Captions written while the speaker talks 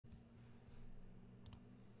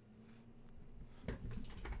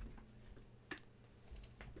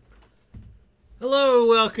Hello,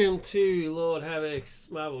 welcome to Lord Havoc's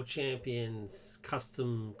Marvel Champions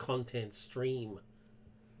custom content stream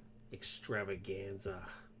extravaganza.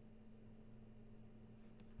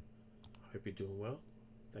 Hope you're doing well.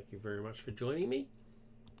 Thank you very much for joining me.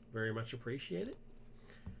 Very much appreciate it.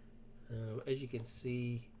 As you can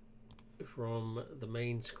see from the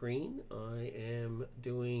main screen, I am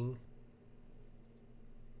doing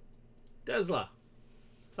Dazzler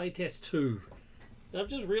playtest 2. I've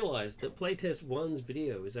just realized that playtest 1's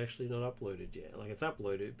video is actually not uploaded yet. Like, it's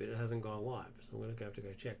uploaded, but it hasn't gone live. So I'm going to have to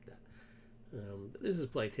go check that. But this is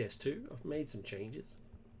playtest 2. I've made some changes.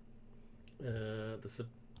 The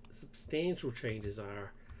substantial changes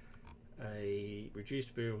are a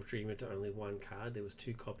reduced burial treatment to only one card. There was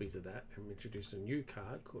 2 copies of that. And we introduced a new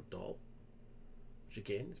card called Doll, which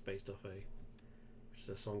again is based off which is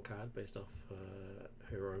a song card based off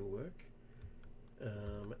her own work.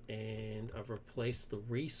 And I've replaced the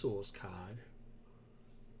resource card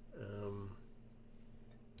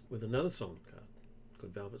with another song card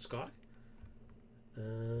called Velvet Sky.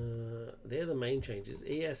 They're the main changes.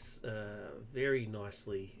 ES very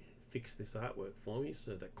nicely fixed this artwork for me,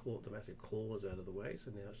 so that the massive claw is out of the way.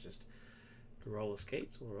 So now it's just the roller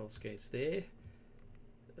skates. All the roller skates there.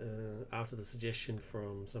 After the suggestion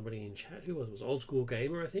from somebody in chat, who was Old School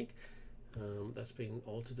Gamer, I think. That's been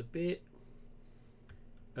altered a bit.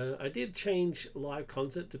 I did change live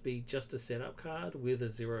concert to be just a setup card with a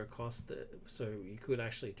 0 cost, so you could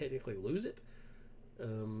actually technically lose it.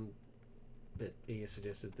 But ES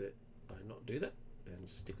suggested that I not do that and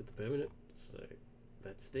just stick with the permanent. So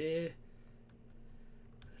that's there.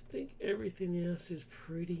 I think everything else is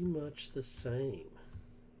pretty much the same.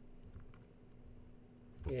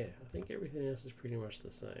 Yeah, I think everything else is pretty much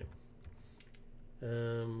the same.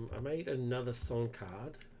 I made another song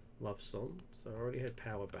card. Love song, so I already had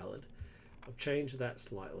power ballad. I've changed that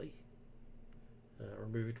slightly,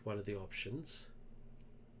 removed one of the options,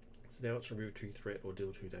 so now it's remove 2 threat or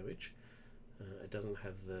deal 2 damage. It doesn't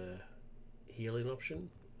have the healing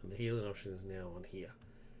option, and the healing option is now on here.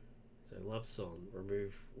 So love song,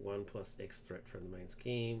 remove 1+ X threat from the main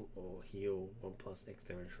scheme, or heal 1+ X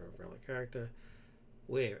damage from a friendly character,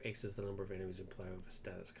 where X is the number of enemies in play with a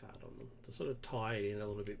status card on them, to sort of tie it in a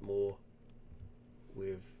little bit more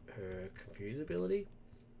with her confuse ability.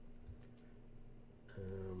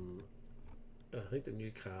 I think the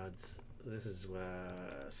new cards, this is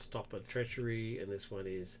Stop a Treachery, and this one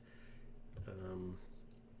is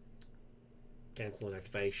Cancel an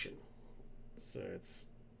Activation. So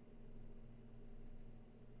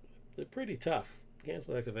they're pretty tough.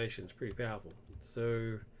 Cancel Activation is pretty powerful.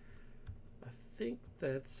 So I think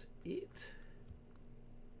that's it.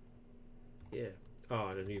 Yeah. Oh,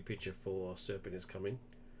 and a new picture for Serpent is coming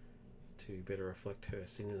to better reflect her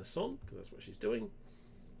singing a song, because that's what she's doing.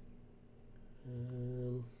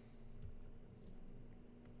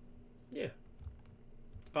 Yeah.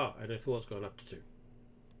 Oh, and her thought's gone up to 2. It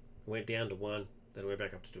went down to 1, then it went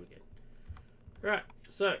back up to 2 again. Right,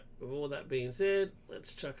 so with all that being said,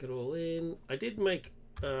 let's chuck it all in. I did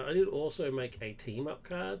also make a team up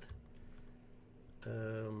card.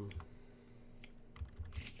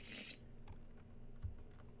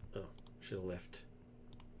 Should have left.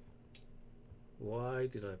 Why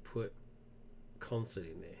did I put concert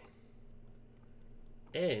in there?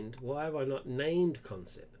 And why have I not named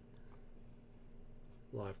concert?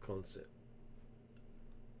 Live concert.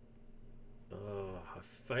 Oh, I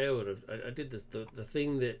failed. I did this, the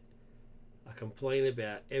thing that I complain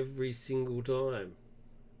about every single time.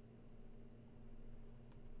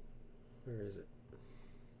 Where is it?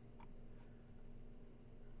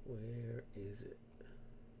 Where is it?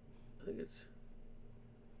 I think it's...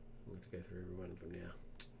 I'm going to go through every one of them now.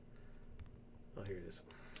 Oh, here it is.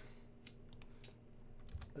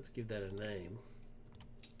 Let's give that a name.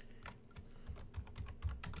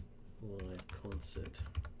 Live concert.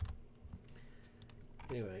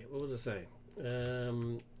 Anyway, what was I saying?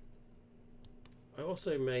 I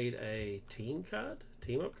also made a team up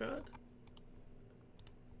card.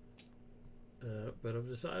 But I've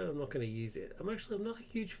decided I'm not going to use it. I'm not a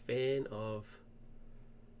huge fan of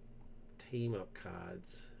team up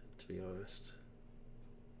cards, to be honest,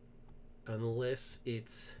 unless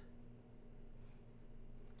it's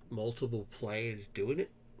multiple players doing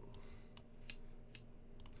it.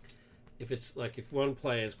 If it's like, if one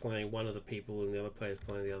player is playing one of the people and the other player is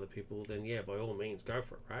playing the other people, then yeah, by all means go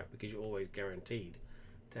for it, right? Because you're always guaranteed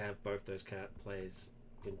to have both those players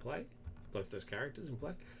in play, both those characters in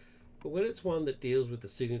play. But when it's one that deals with the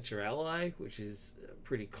signature ally, which is a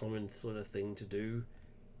pretty common sort of thing to do,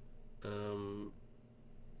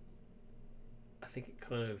 I think it's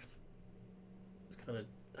kind of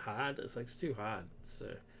hard. It's like it's too hard. So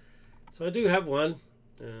I do have one,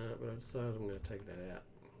 but I've decided I'm going to take that out.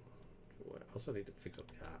 I also need to fix up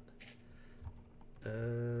the art.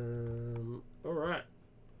 All right,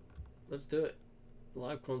 let's do it.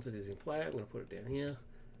 Live content is in play. I'm going to put it down here.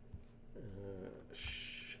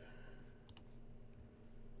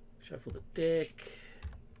 Shuffle the deck.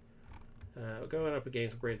 We're going up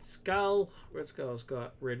against Red Skull. Red Skull's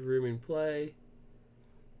got Red Room in play.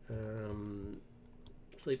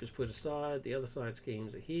 Sleep is put aside. The other side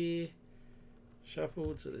schemes are here.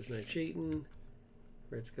 Shuffled, so there's no cheating.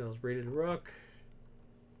 Red Skull's ready to rock.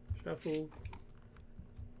 Shuffle.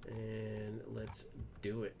 And let's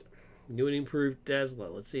do it. New and improved Dazzler.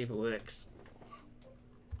 Let's see if it works.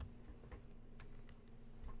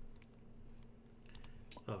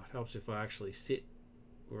 Oh, it helps if I actually sit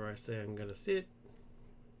where I say I'm going to sit.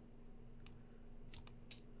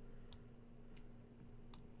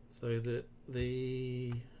 So that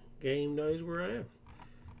the game knows where I am.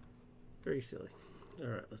 Very silly.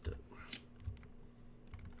 Alright, let's do it.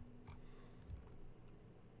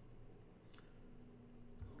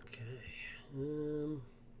 Okay. I'm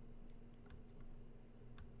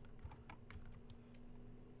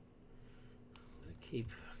going to get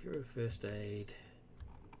rid of first aid.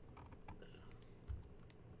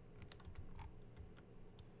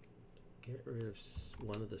 Get rid of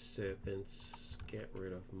one of the serpents. Get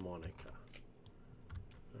rid of Monica.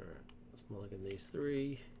 Alright, let's mulligan these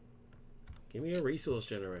three. Give me a resource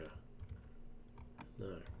generator. No.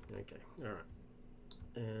 Okay, alright.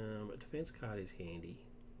 A defense card is handy.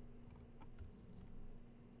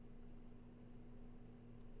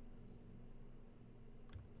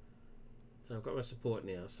 And I've got my support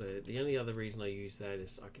now, so the only other reason I use that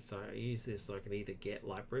is I use this so I can either get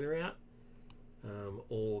Lightbringer out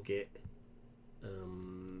or get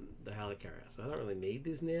the Helicarrier. So I don't really need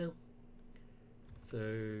this now. So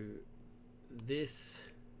this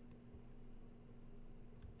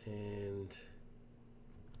and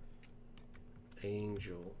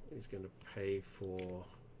Angel is going to pay for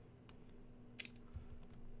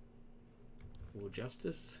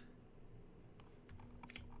justice.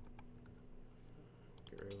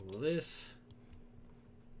 Get rid of all of this.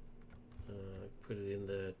 Put it in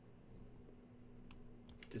the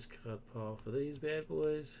discard pile for these bad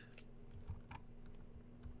boys.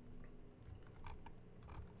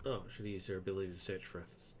 Oh, I should have used their ability to search for a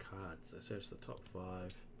card. So search the top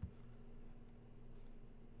 5.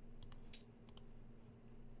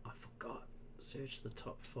 I forgot. Search the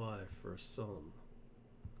top 5 for a song.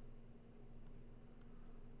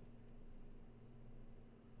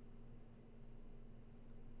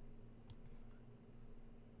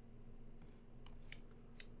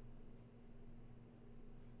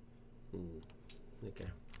 Okay.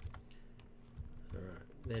 Alright.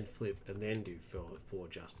 Then flip and then do for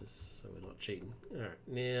justice. So we're not cheating. Alright.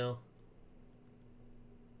 Now.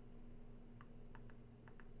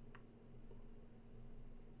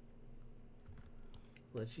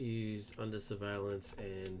 Let's use under surveillance,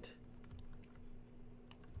 and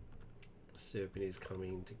the serpent is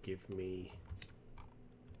coming to give me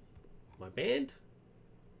my band.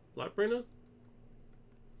 Lightbringer.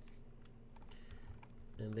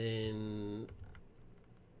 And then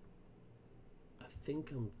I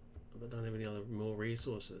think I don't have any other more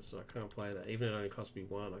resources, so I can't play that. Even if it only cost me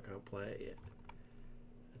 1, I can't play it yet.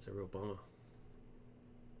 That's a real bummer.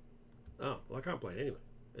 Oh, well, I can't play it anyway.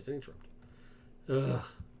 It's an interrupt. Ugh.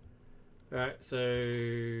 Alright, so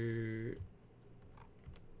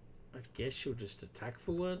I guess she'll just attack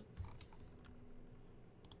for 1.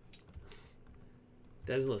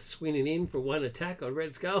 Dazzler swinging in for 1 attack on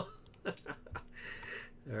Red Skull.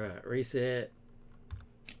 Alright, reset.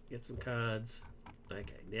 Get some cards.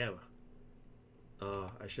 Okay, now.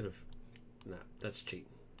 Oh, I should have. Nah, that's cheating.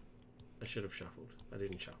 I should have shuffled. I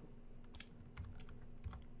didn't shuffle.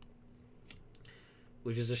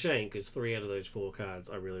 Which is a shame, because 3 out of those 4 cards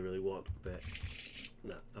I really, really want. But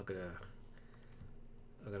no, I've got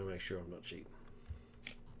to make sure I'm not cheating.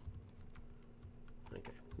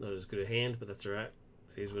 Okay, not as good a hand, but that's alright.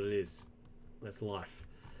 It is what it is. That's life.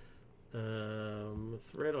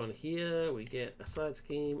 Thread on here, we get a side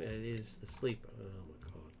scheme, and it is the sleep. Oh my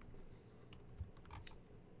god.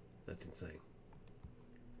 That's insane.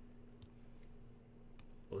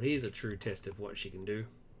 Well, here's a true test of what she can do.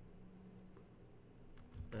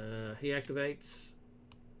 He activates.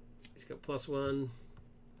 He's got +1.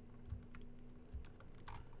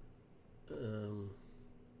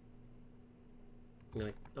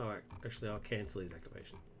 Alright, actually I'll cancel his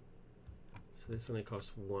activation. So this only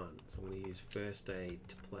costs 1. So I'm going to use first aid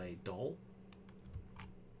to play Doll,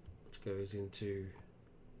 which goes into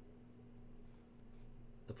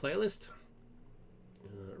the playlist.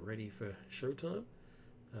 Ready for showtime.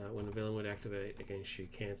 When the villain would activate against you,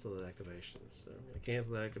 cancel that activation. So I'm going to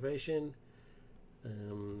cancel that activation.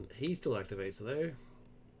 He still activates though.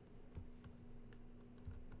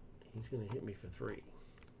 He's going to hit me for 3.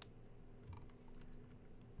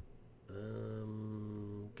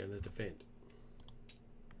 Going to defend.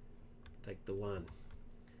 Take the 1.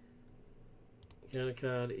 Counter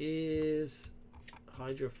card is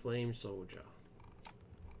Hydra Flame Soldier.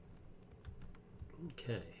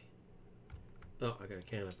 Okay. Oh, I got a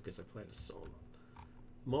counter because I played a song.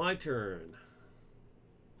 My turn.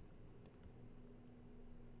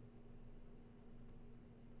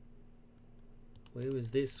 Where was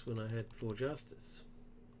this when I had 4 Justice?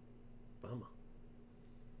 Bummer.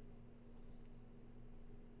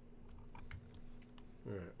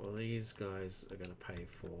 Alright, well these guys are going to pay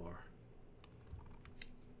for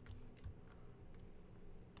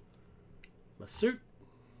my suit.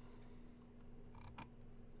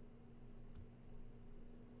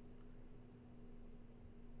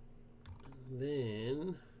 And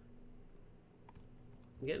then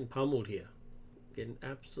I'm getting pummeled here. Getting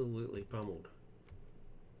absolutely pummeled.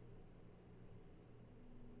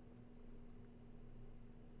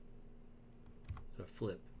 A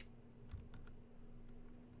flip.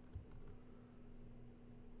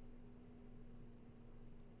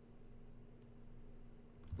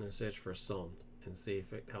 I'm going to search for a song and see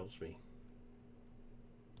if it helps me.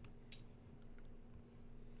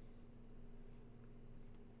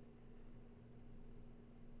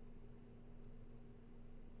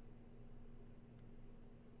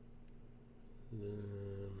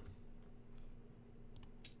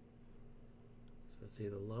 So it's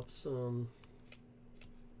either Love Song,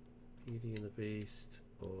 Beauty and the Beast,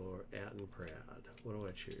 or Out and Proud. What do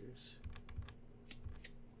I choose?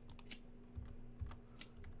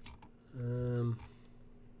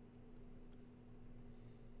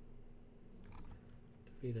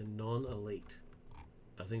 Defeat a non-elite.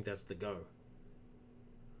 I think that's the go.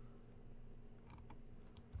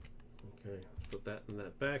 Okay, let's put that in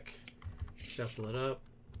that back. Shuffle it up.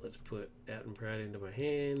 Let's put Out and Proud into my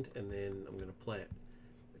hand, and then I'm going to play it.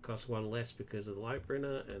 It costs 1 less because of the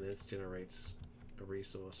Lightbringer, and this generates a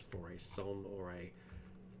resource for a Son or a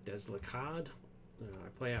Dazzler card. I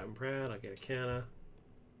play Out and Proud, I get a counter.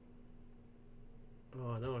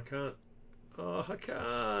 Oh no, I can't. Oh, I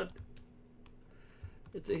can't.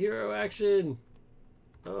 It's a hero action.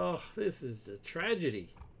 Oh, this is a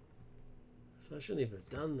tragedy. So I shouldn't even have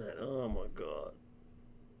done that. Oh my god.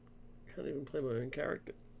 Can't even play my own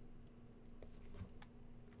character.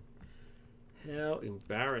 How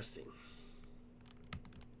embarrassing.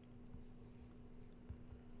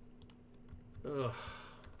 Ugh.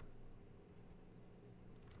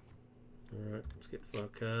 Alright, let's get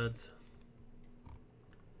 5 cards.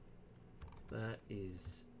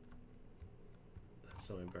 That's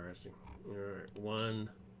so embarrassing. Alright, 1.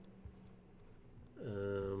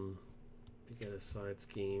 We get a side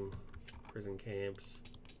scheme. Prison camps.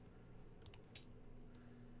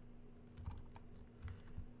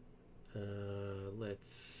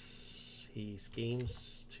 He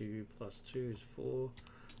schemes. 2 plus 2 is 4.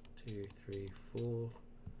 2, 3, 4.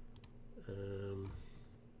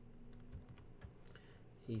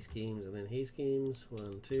 He schemes and then he schemes.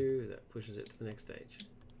 1, 2. That pushes it to the next stage.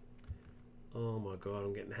 Oh my god,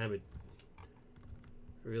 I'm getting hammered.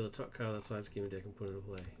 Reveal the top card of the side scheme deck and put it into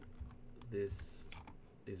play. This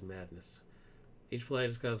is madness. Each player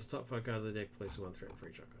discards the top 5 cards of the deck, place 1 threat for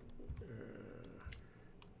each icon.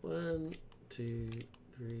 1, 2,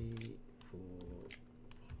 3, 4,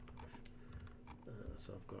 5.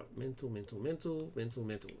 So I've got mental.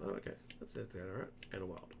 Oh, okay. That's it there, alright. And a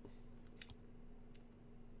wild.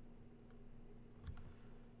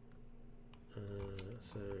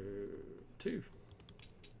 So 2.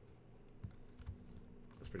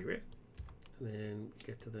 That's pretty rare. And then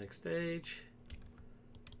get to the next stage.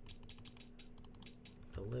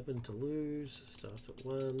 11 to lose. Starts at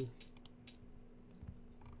 1.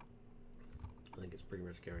 I think it's pretty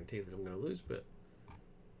much guaranteed that I'm going to lose, but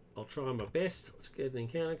I'll try my best. Let's get an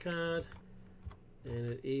encounter card.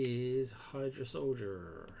 And it is Hydra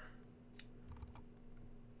Soldier.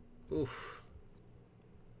 Oof.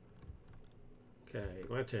 Okay,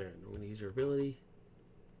 my turn. I'm going to use your ability.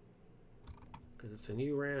 Because it's a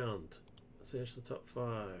new round. Search the top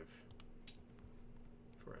 5.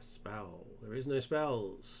 For a spell. There is no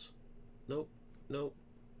spells. Nope. No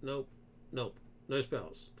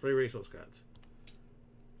spells. 3 resource cards.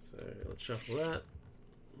 So let's shuffle that.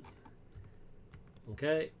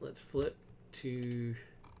 Okay, let's flip to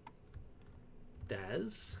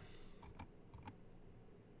Daz.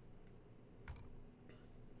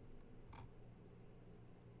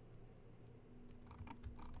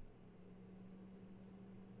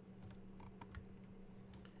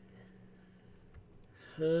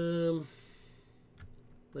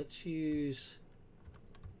 Let's use.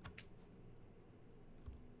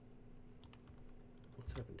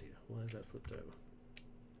 What's happened here? Why is that flipped over?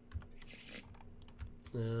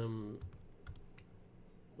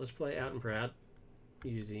 Let's play Out and Proud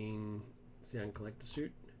using Sound Collector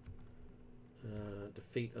Suit.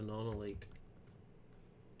 Defeat a non-elite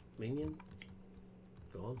minion.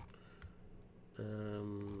 Gone.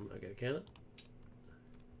 I get a counter.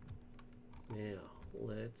 Now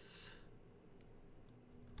let's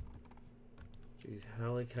use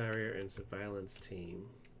Helicarrier and Surveillance Team.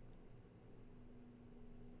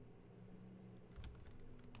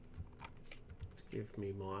 To give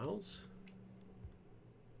me Miles.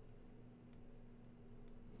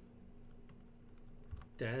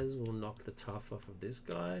 Daz will knock the tough off of this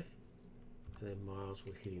guy, and then Miles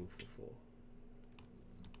will hit him for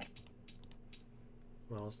 4.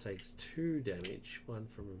 Miles takes 2 damage, one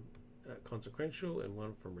from Consequential and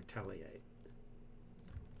one from Retaliate.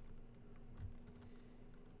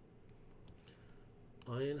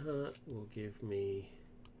 Ironheart will give me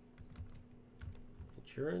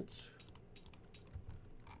Endurance.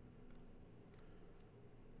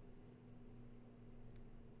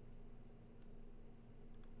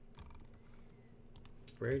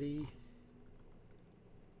 Ready.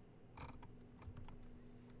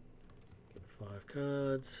 Get 5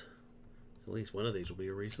 cards. At least one of these will be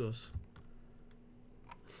a resource.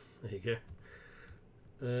 There you go.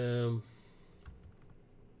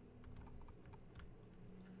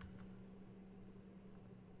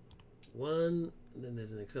 One, and then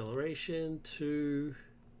there's an acceleration. 2.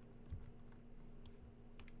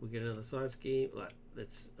 We get another side scheme. Like,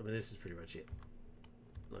 that's. I mean, this is pretty much it.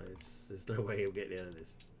 Like, there's no way he'll get out of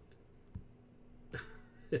this.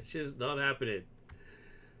 It's just not happening.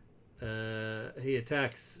 He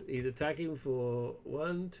attacks. He's attacking for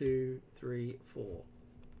 1, 2, 3, 4.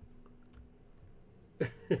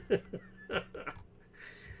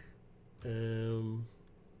 I'm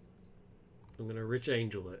gonna Rich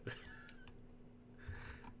Angel it.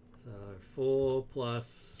 So 4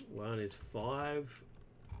 plus 1 is 5.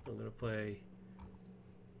 I'm gonna play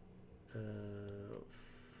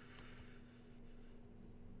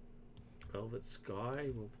Velvet Sky.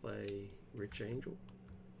 Will play Rich Angel.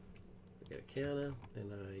 I get a counter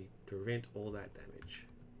and I prevent all that damage.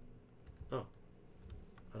 Oh,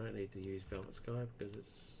 I don't need to use Velvet Sky because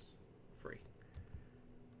it's free,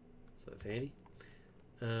 so that's handy.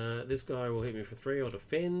 This guy will hit me for 3. I'll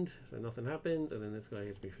defend, so nothing happens, and then this guy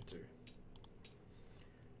hits me for 2.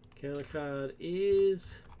 Counter card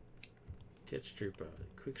is Jets Trooper.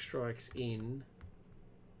 Quick strikes in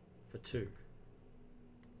for 2.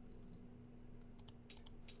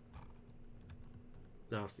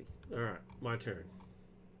 Nasty. Alright, my turn.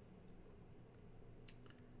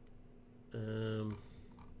 I'm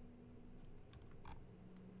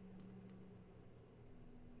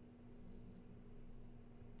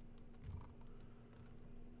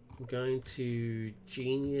going to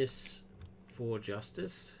Genius for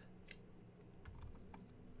Justice,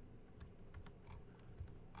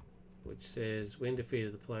 which says when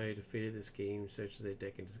defeated, the player defeated the scheme searches their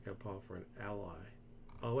deck and discard pile for an ally.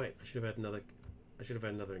 Oh wait, I should have had another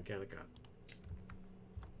encounter card.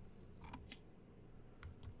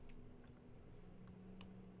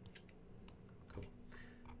 Cool.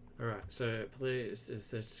 Alright, so please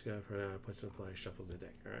let's go for an place in play, shuffles the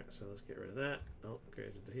deck. Alright, so let's get rid of that. Oh, it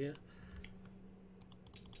goes into here.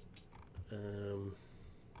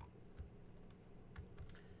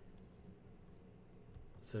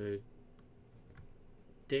 So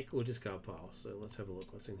deck or discard pile. So let's have a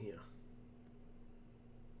look what's in here.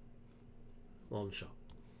 Long shot.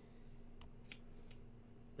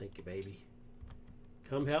 Thank you, baby.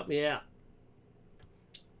 Come help me out.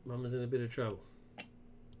 Mama's in a bit of trouble.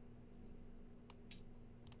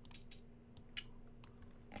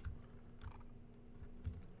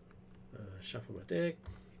 Shuffle my deck.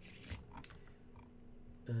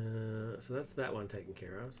 So that's that one taken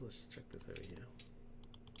care of. So let's check this over here.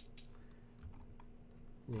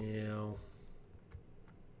 Now,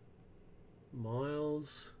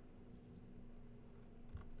 Miles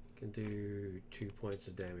can do 2 points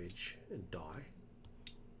of damage and die.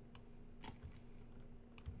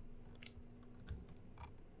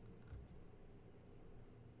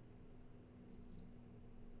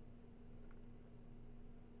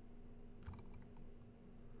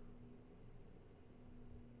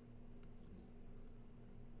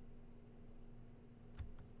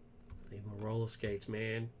 I need my roller skates,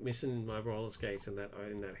 man. Missing my roller skates in that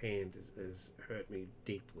hand has hurt me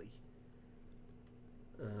deeply.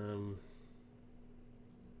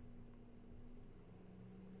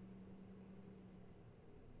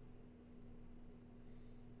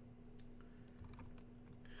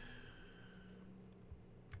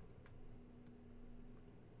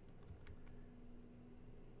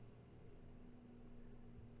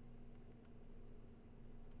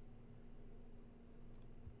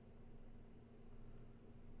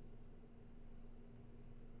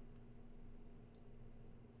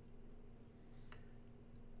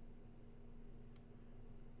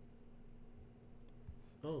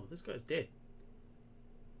 Oh, this guy's dead.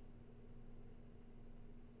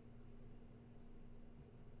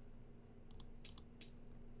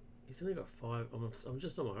 He's only got 5. I'm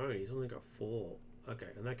just on my own. He's only got 4. Okay,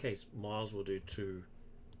 in that case, Miles will do 2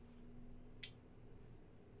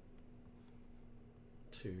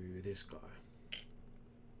 to this guy.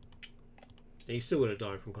 And he still would have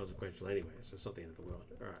died from consequential anyway, so it's not the end of the world.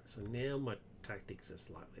 Alright, so now my tactics are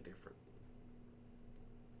slightly different.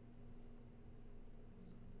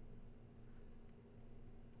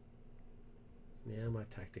 Now my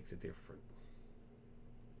tactics are different.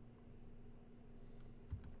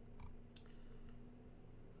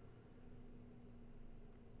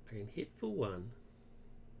 I can hit for 1.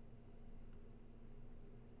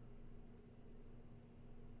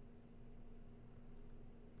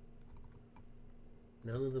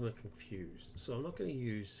 None of them are confused. So I'm not going to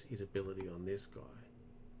use his ability on this guy.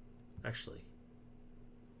 Actually,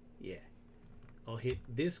 yeah. I'll hit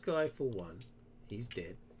this guy for 1. He's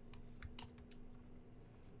dead.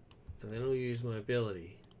 And then I'll use my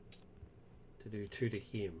ability to do 2 to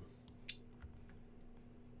him.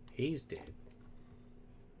 He's dead.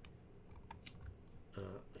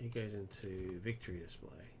 He goes into victory display.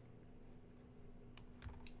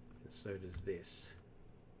 And so does this.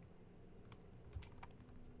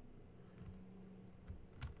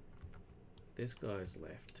 This guy's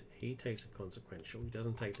left. He takes a consequential. He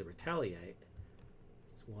doesn't take the retaliate.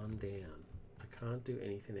 It's 1 down. I can't do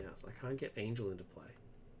anything else. I can't get Angel into play.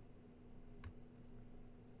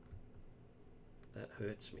 That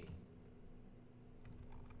hurts me.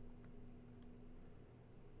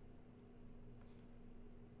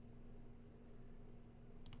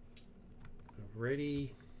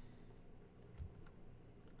 Ready.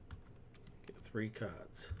 Get 3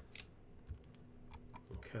 cards.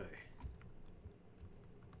 Okay.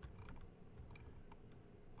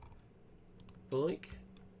 Blink.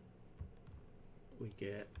 We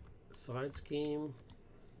get side scheme.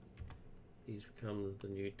 These become the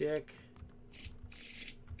new deck.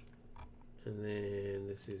 And then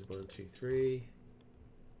this is 1, 2, 3.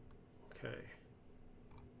 Okay.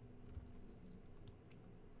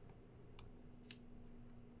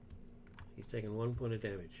 He's taking 1 point of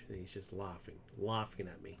damage and he's just laughing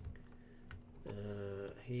at me.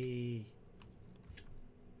 He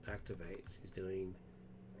activates. He's doing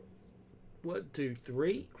 1, 2,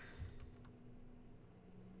 3.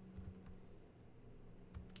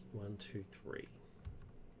 1, 2, 3.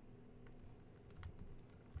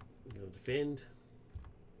 I'm going to defend.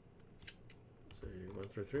 So 1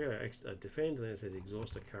 through 3. I defend, and then it says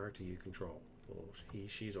exhaust a character you control. Well,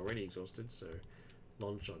 she's already exhausted, so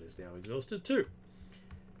Longshot is now exhausted too.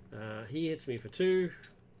 He hits me for 2.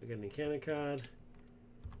 I get an encounter card.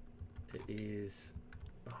 It is,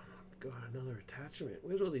 oh my god, another attachment.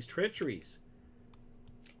 Where's all these treacheries?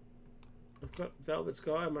 I've got Velvet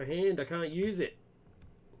Sky in my hand. I can't use it.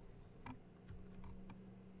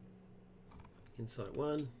 Insight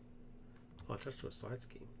 1. Oh, I touched to a side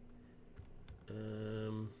scheme.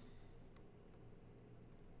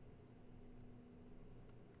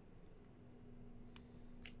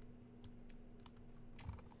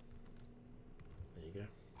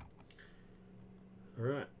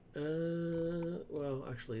 Alright, well,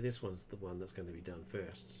 actually this one's the one that's going to be done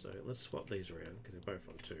first, so let's swap these around because they're both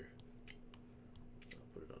on 2. I'll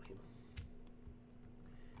put it on him.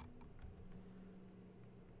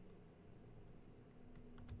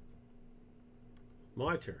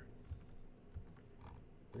 My turn.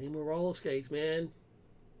 I need more roller skates, man.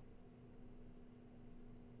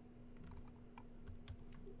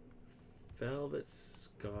 Velvet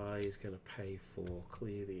Sky is going to pay for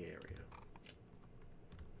clear the area.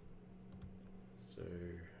 So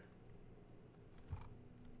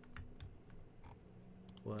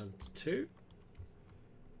 1 to 2.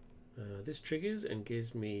 This triggers and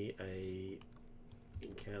gives me a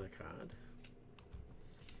encounter card.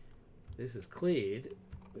 This is cleared,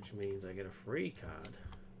 which means I get a free card,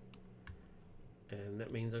 and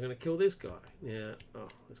that means I'm going to kill this guy. Now, oh,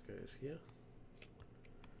 this goes here.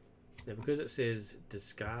 Now, because it says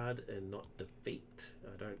discard and not defeat,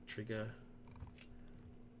 I don't trigger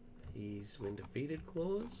his when defeated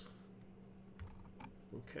clause.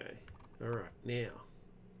 Okay. Alright, now.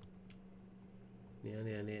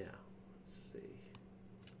 Let's see.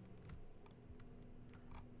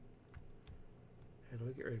 How do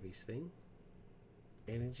I get rid of his thing?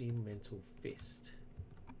 Energy Mental Fist.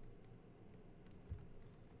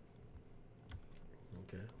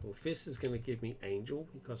 Okay. Well, Fist is going to give me Angel.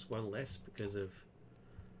 He costs 1 less because of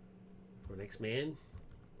our next man.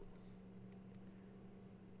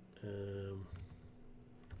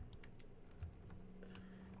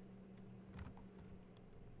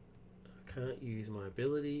 can't use my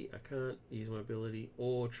ability. I can't use my ability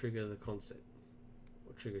or trigger the concept.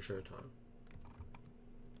 Or trigger showtime.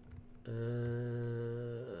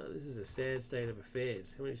 This is a sad state of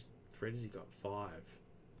affairs. How many threads has he got? 5.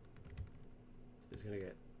 So he's going to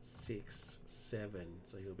get 6, 7.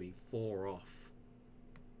 So he'll be 4 off.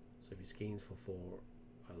 So if he schemes for 4,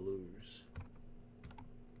 I lose.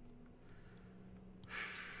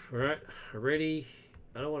 Alright, ready.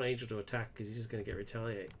 I don't want Angel to attack because he's just going to get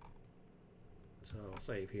retaliate. So I'll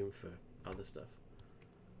save him for other stuff.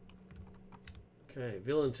 Okay,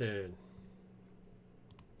 villain turn.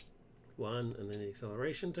 1 and then the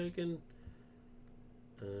acceleration token.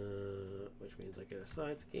 Which means I get a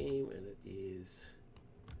side scheme and it is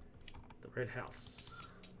the red house.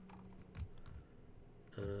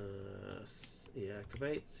 He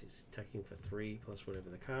activates. He's attacking for 3 plus whatever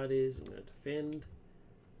the card is. I'm going to defend.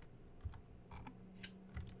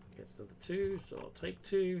 Gets another 2, so I'll take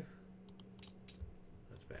 2.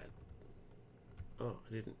 That's bad. Oh,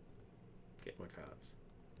 I didn't get my cards.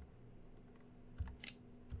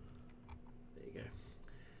 There you go.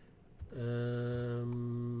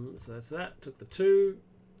 So that's that. Took the 2.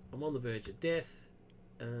 I'm on the verge of death.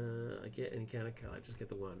 I get any counter card. I just get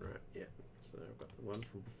the 1, right? Yeah. So I've got the 1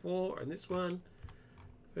 from before, and this one.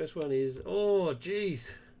 First one is, oh,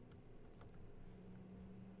 jeez.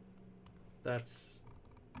 That's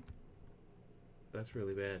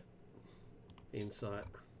really bad. Insight.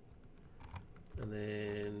 And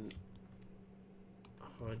then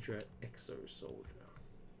Hydra Exo Soldier.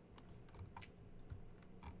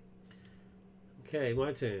 Okay,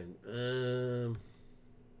 my turn.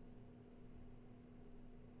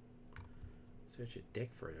 Search your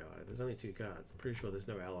deck for an ally. There's only 2 cards. I'm pretty sure there's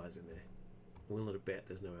no allies in there. I'm willing to bet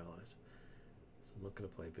there's no allies. So I'm not going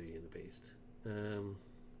to play Beauty and the Beast.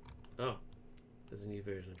 Oh, there's a new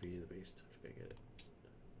version of Beauty and the Beast. I have to go get it.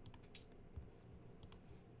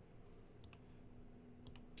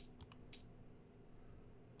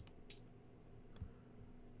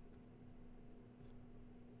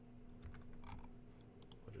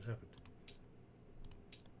 What just happened?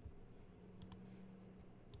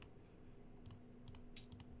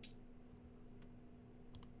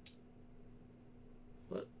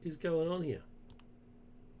 What is going on here?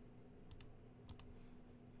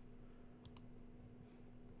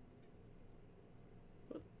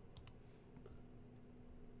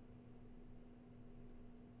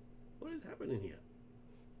 What is happening here?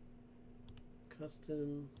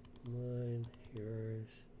 Custom, mine,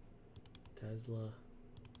 heroes, Dazzler.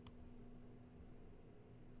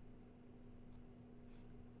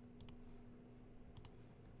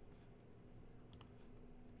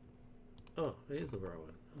 Oh, here's the bro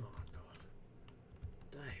one. Oh my god.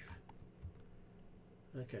 Dave.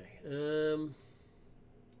 Okay.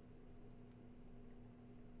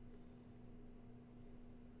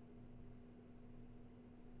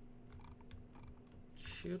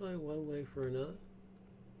 Should I one way for another?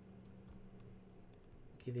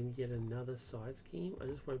 Give him yet another side scheme? I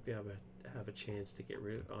just won't be able to have a chance to get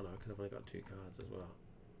rid of... Oh no, because I've only got 2 cards as well.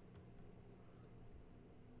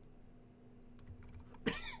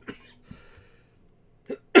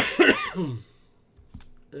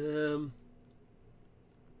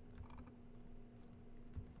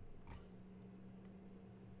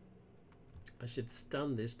 I should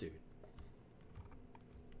stun this dude.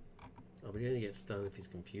 Oh, but he only gets stunned if he's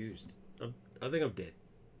confused. I think I'm dead.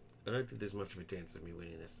 I don't think there's much of a chance of me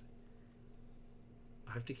winning this.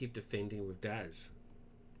 I have to keep defending with Daz.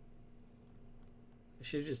 I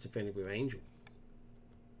should have just defended with Angel.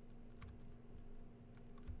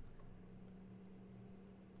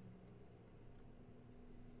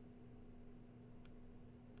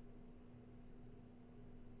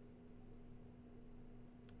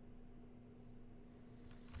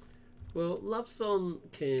 Well, Love Song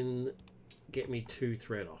can get me 2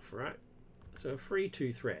 threat off, right? So a free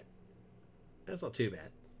 2 threat. That's not too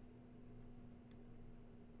bad.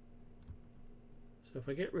 So if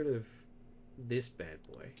I get rid of this bad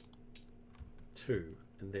boy, 2,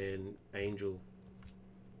 and then Angel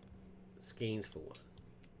schemes for 1,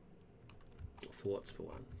 or thwarts for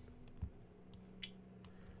 1,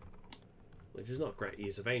 which is not great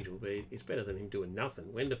use of Angel, but it's better than him doing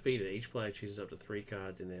nothing. When defeated, each player chooses up to 3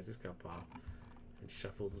 cards in their discard pile and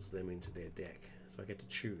shuffles them into their deck. So I get to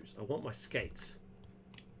choose. I want my skates.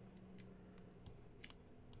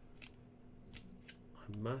 I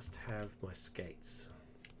must have my skates.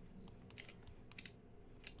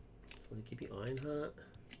 So let me keep the Ironheart.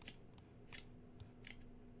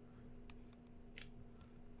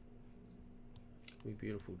 Give me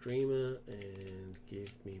Beautiful Dreamer and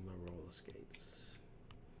give me my roller skates.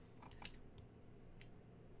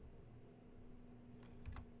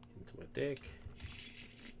 deck.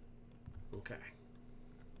 Okay.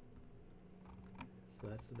 So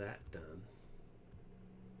that's that done.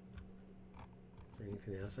 Is there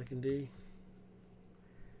anything else I can do?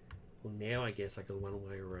 Well, now I guess I can one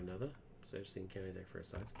way or another search the encounter deck for a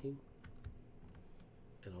side scheme.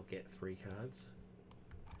 And I'll get 3 cards.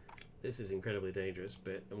 This is incredibly dangerous,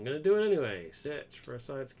 but I'm going to do it anyway. Search for a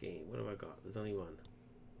side scheme. What have I got? There's only one.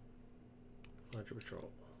 Hydro Patrol.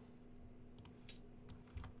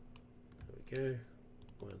 There we go.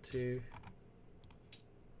 1, 2.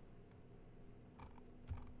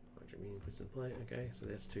 Hydro Minion puts in play. Okay, so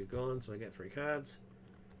that's 2 gone. So I get 3 cards.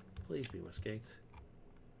 Please be my skates.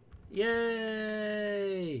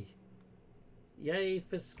 Yay! Yay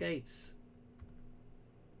for skates.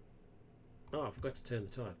 Oh, I forgot to turn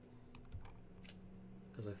the tide.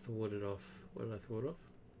 Because I thwarted off. What did I thwart off?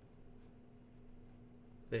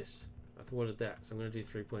 This. I thwarted that. So I'm going to do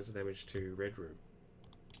 3 points of damage to Red Room.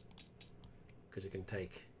 Because it can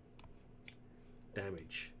take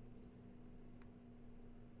damage.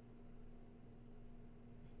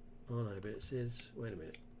 Oh no, but it says... Wait a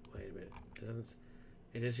minute. Wait a minute. It doesn't...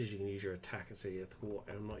 It just says you can use your attack and say you thwart.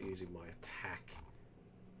 And I'm not using my attack.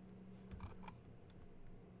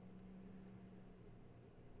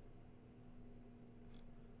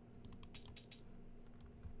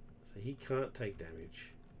 So he can't take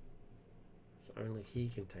damage. So only he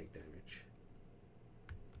can take damage.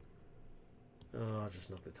 Oh, I'll just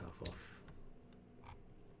knock the tough off.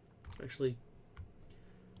 Actually,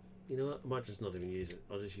 you know what? I might just not even use it.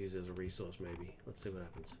 I'll just use it as a resource maybe. Let's see what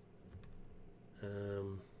happens.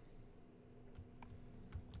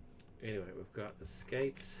 Anyway, we've got the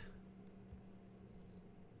skates.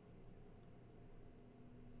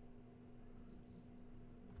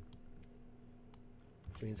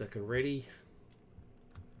 Which means I can ready.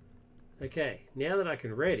 Okay, now that I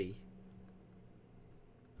can ready,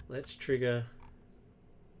 let's trigger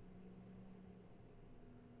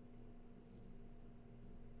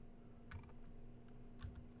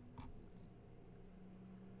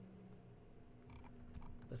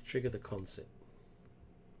the concert.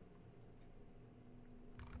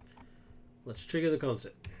 Let's trigger the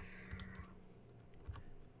concert.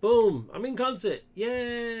 Boom! I'm in concert!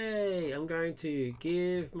 Yay! I'm going to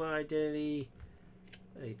give my identity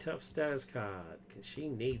a tough status card because she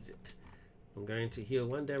needs it. I'm going to heal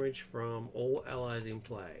 1 damage from all allies in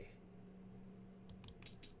play.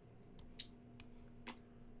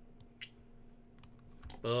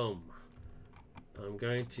 Boom. I'm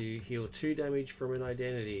going to heal 2 damage from an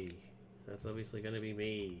identity. That's obviously going to be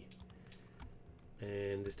me.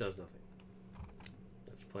 And this does nothing.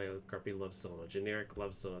 Let's play a crappy love song, a generic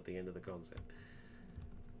love song at the end of the concert.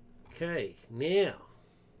 Okay, now.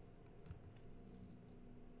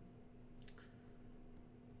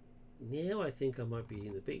 Now I think I might be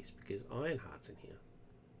in the beast because Ironheart's in here.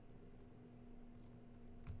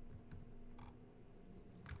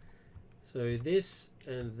 So this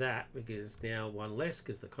and that, because now 1 less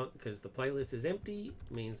because the playlist is empty,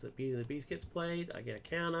 means that Beauty and the Beast gets played. I get a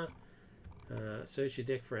counter. Search your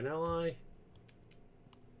deck for an ally.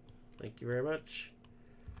 Thank you very much.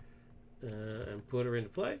 And put her into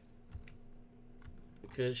play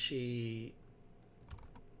because she.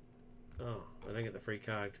 Oh, I don't get the free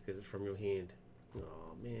card because it's from your hand.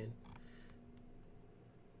 Oh man.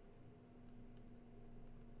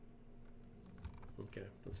 Okay,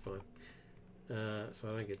 that's fine. So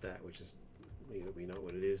I don't get that, which is, we know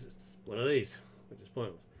what it is. It's one of these, which is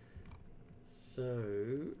pointless. So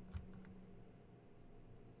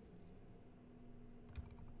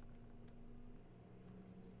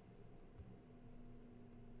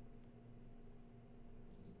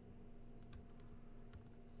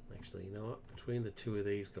actually, you know what? Between the 2 of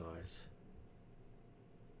these guys,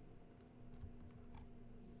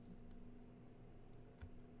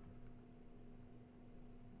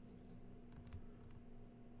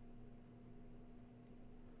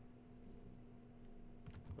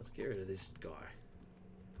 let's get rid of this guy.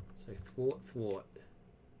 So thwart.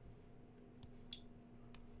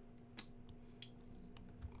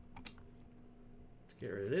 Let's get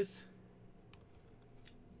rid of this.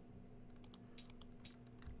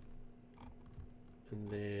 And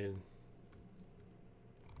then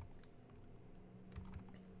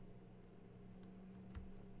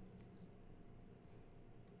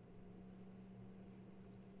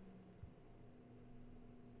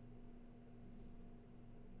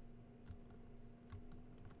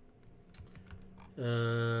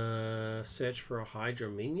search for a Hydra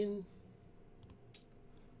minion.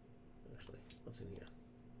 Actually, what's in here?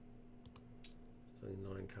 There's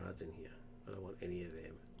only 9 cards in here. I don't want any of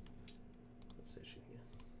them. Let's search in here.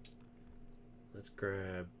 Let's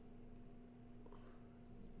grab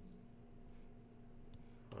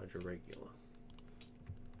Hydra regular.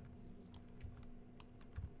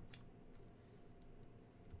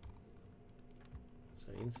 So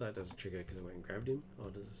insight doesn't trigger because I went and grabbed him. Oh,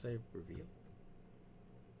 does it say reveal?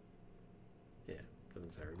 Yeah, doesn't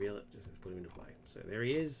say reveal it, just says put him into play. So there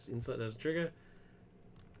he is. Insight doesn't trigger.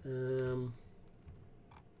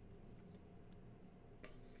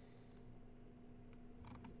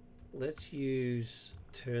 Let's use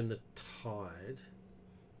turn the tide.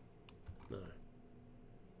 No.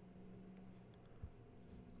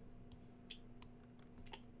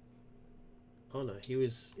 Oh no, he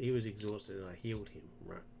was exhausted and I healed him.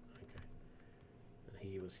 Right. Okay.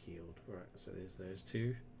 And he was healed. Right. So there's those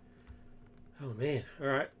two. Oh man. All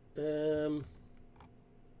right.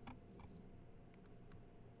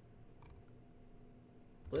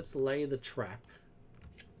 Let's lay the trap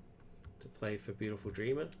to play for Beautiful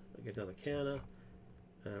Dreamer. I get another counter.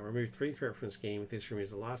 Remove 3 threat from the scheme. If this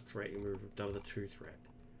removes the last threat, you remove another 2 threat.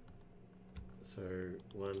 So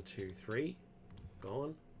 1, 2, 3,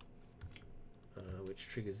 gone. Which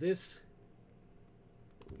triggers this.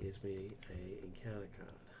 It gives me a encounter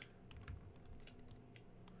card.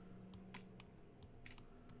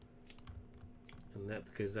 And that,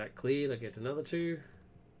 because that cleared, I get another 2.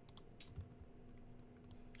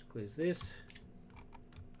 Which clears this.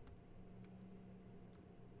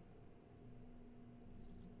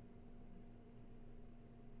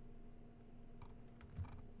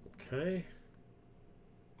 Okay.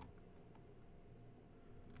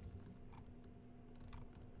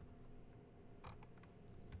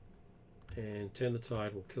 And turn the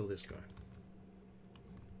tide will kill this guy.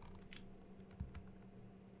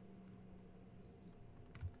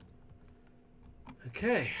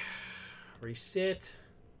 Okay. Reset.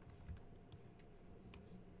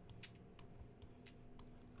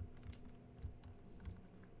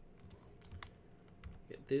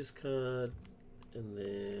 Get this card. And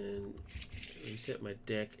then reset my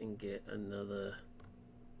deck and get another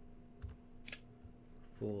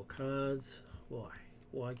 4 cards. Why?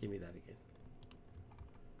 Why give me that again?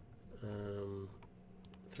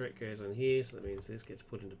 Threat goes on here, so that means this gets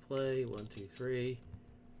put into play. 1, 2, 3.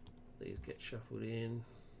 These get shuffled in.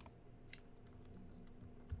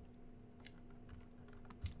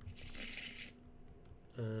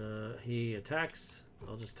 He attacks.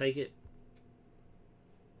 I'll just take it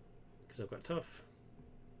because I've got tough.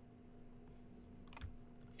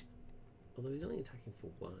 Although he's only attacking for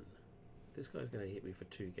 1. This guy's going to hit me for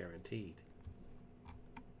 2 guaranteed.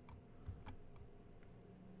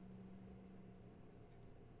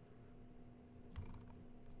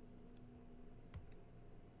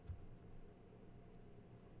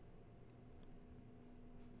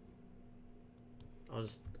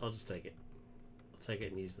 I'll just take it. I'll take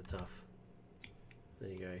it and use the tough. There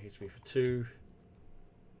you go. Hits me for 2.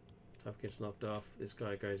 Tough gets knocked off. This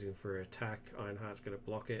guy goes in for an attack. Ironheart's going to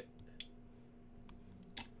block it.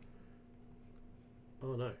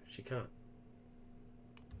 Oh no, she can't.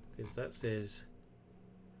 Because that says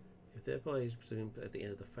if their player is at the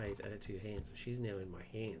end of the phase, add it to your hand. So she's now in my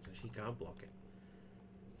hand, so she can't block it.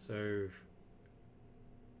 So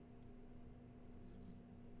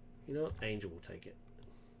you know what? Angel will take it.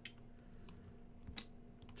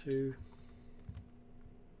 2.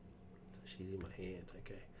 So she's in my hand.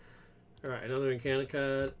 Okay. Alright, another encounter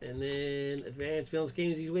card. And then advanced villain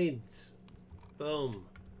schemes, he wins. Boom.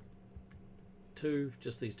 2.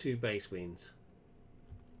 Just these 2 base wins.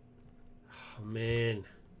 Oh man.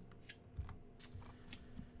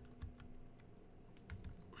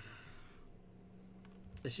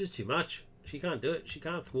 It's just too much. She can't do it. She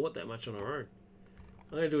can't thwart that much on her own.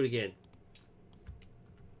 I'm going to do it again.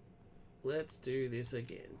 Let's do this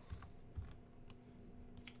again.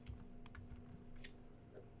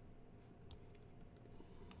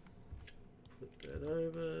 Flip that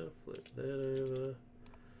over. Flip that over.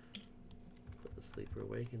 Put the Sleeper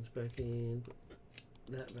Awakens back in.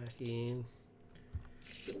 Put that back in.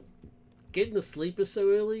 Getting the Sleeper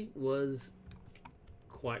so early was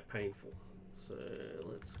quite painful. So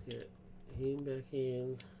let's get him back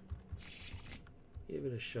in. Give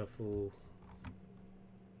it a shuffle.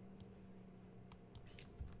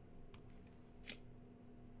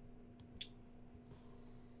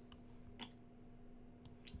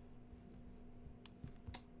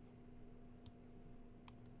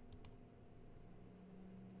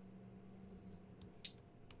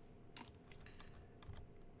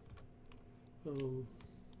 Boom.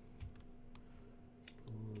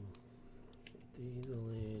 Boom. Diesel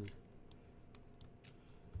in.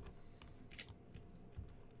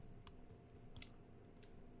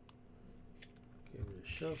 Give it a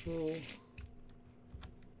shuffle.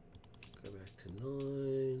 Go back to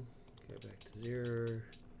 9. Go back to 0.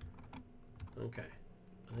 Okay,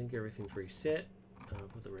 I think everything's reset.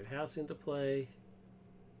 Put the red house into play.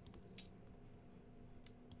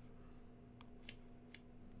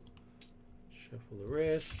 Shuffle the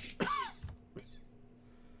rest.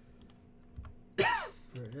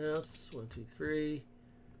 Red house, 1, 2, 3.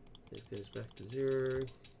 It goes back to 0.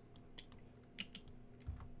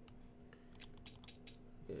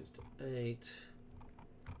 Goes to 8.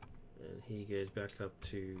 And he goes back up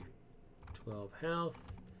to 12 health.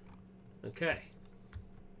 Okay.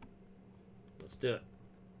 Let's do it.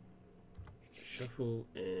 Shuffle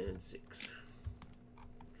and 6.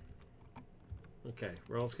 Okay,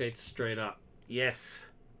 roll skates straight up. Yes.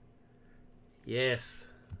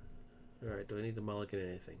 Yes. Alright, do I need to mulligan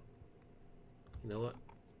anything? You know what?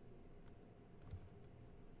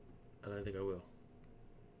 I don't think I will.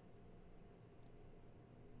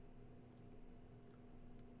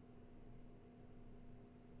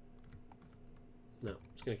 No,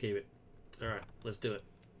 just gonna keep it. Alright, let's do it.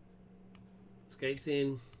 Skates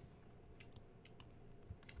in.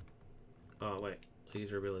 Oh, wait. I'll use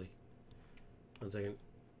her ability. 1 second.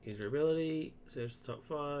 Use her ability. Search the top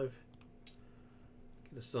 5.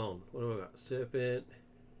 Get a song. What do I got? Serpent.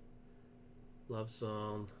 Love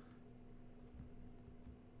song.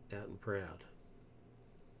 Out and proud.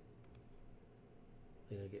 I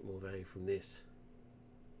think I get more value from this.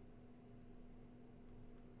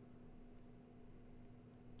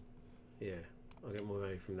 Yeah, I'll get more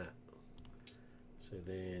value from that. So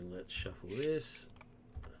then let's shuffle this.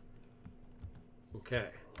 Okay,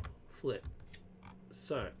 flip.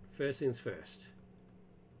 So, first things first.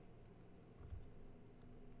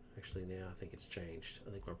 Actually, now I think it's changed.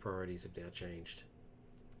 I think my priorities have now changed.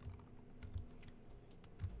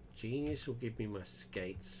 Genius will give me my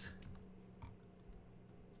skates.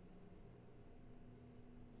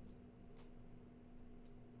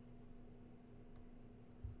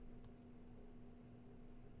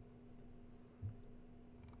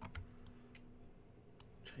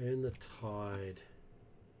 Turn the tide.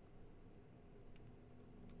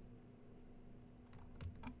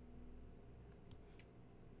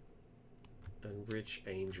 And Rich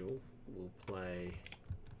Angel will play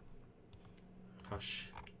Hush.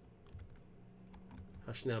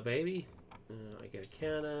 Hush now, baby. I get a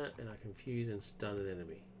counter and I confuse and stun an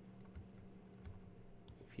enemy.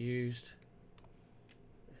 Confused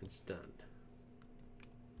and stunned.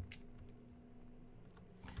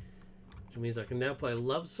 Which means I can now play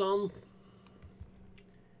Love Song.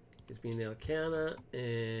 Gives me now a counter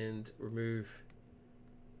and remove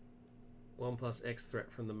 1+X threat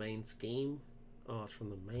from the main scheme. Oh, it's from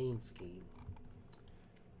the main scheme.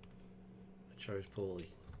 I chose poorly.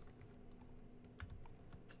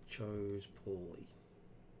 I chose poorly.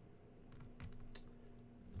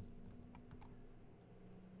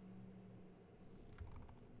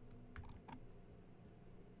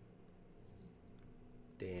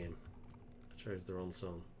 Damn. I chose the wrong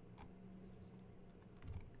song.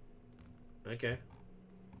 Okay.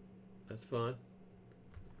 That's fine.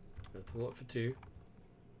 Gonna thwart for 2.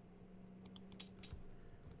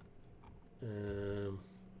 I'm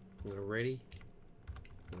gonna ready.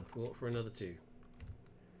 I'm gonna thwart for another 2.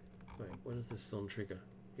 Wait, what does this song trigger?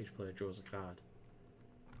 Each player draws a card.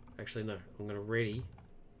 Actually, no. I'm gonna ready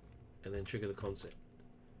and then trigger the concept.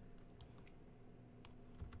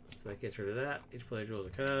 So that gets rid of that. Each player draws a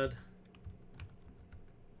card.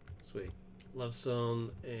 Sweet. Love song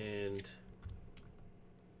and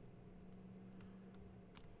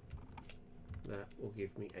that will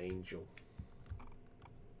give me Angel.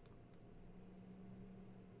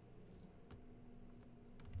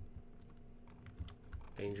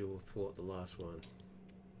 Angel will thwart the last one.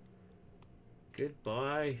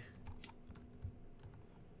 Goodbye.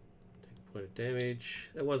 Take a point of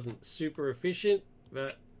damage. That wasn't super efficient,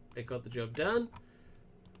 but it got the job done.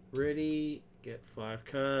 Ready. Get 5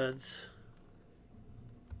 cards.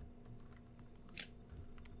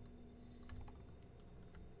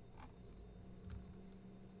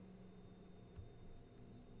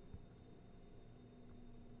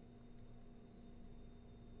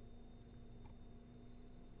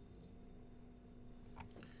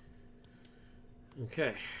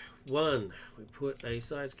 Okay, 1. We put a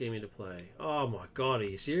side scheme into play. Oh my god, are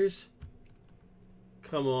you serious?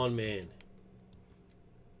 Come on, man.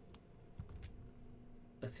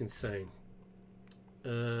 That's insane.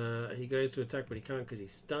 He goes to attack, but he can't because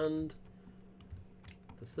he's stunned.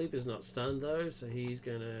 The sleeper's not stunned though, so he's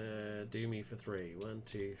gonna do me for 3. 1,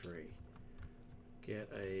 2, 3. Get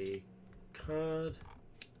a card.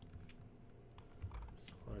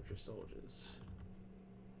 Hydra soldiers.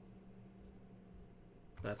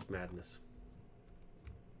 That's madness.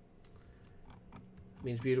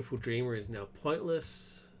 Means Beautiful Dreamer is now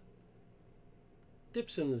pointless.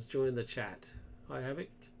 Dipson's joined the chat. Hi, Havoc.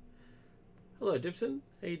 Hello, Dipson.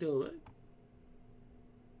 How you doing,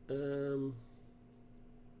 mate?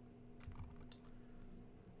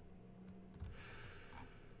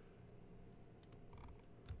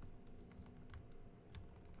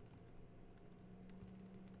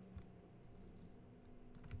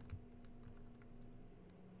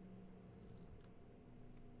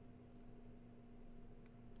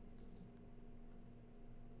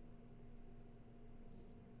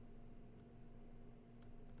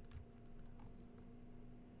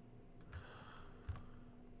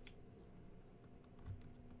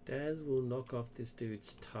 Daz will knock off this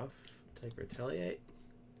dude's tough. Take Retaliate.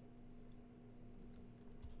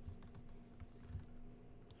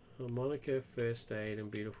 Harmonica, First Aid,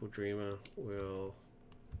 and Beautiful Dreamer will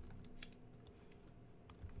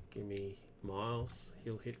give me Miles.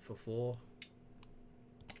 He'll hit for 4.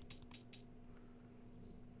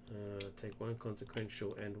 Take 1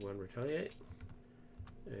 Consequential and 1 Retaliate.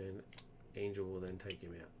 And Angel will then take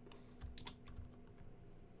him out.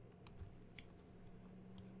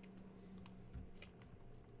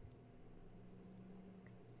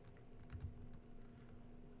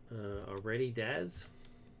 Already Daz.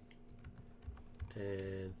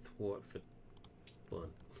 And Thwart for 1.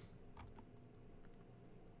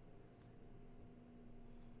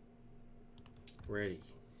 Ready.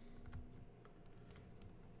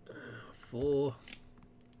 4.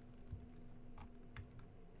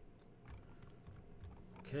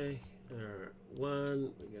 Okay. Alright.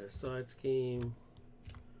 1. We got a side scheme.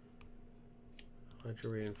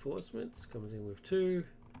 Hydra Reinforcements comes in with 2.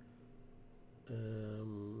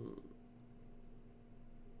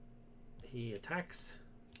 He attacks.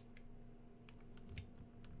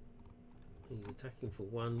 He's attacking for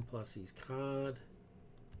 1 plus his card.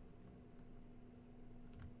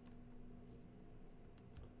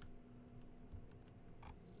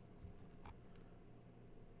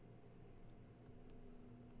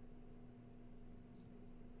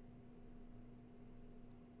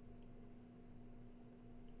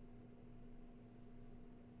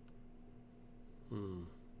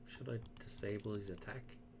 Should I disable his attack?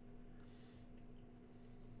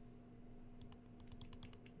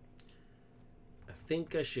 I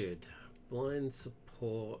think I should. Blind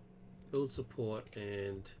support, build support,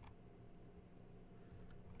 and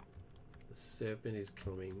the serpent is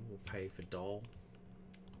coming. We'll pay for Doll.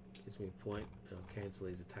 Gives me a point. I'll cancel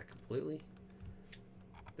his attack completely.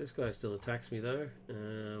 This guy still attacks me though.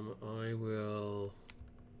 I will.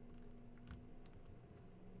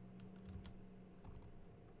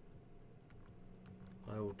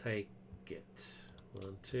 Take it.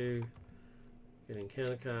 1, 2. Get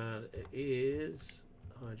encounter card. It is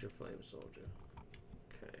Hydra Flame Soldier.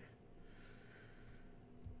 Okay.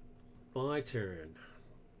 My turn.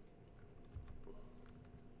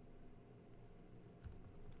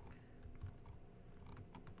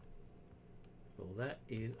 Well, that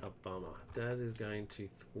is a bummer. Daz is going to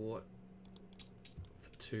thwart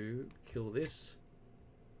for 2. Kill this.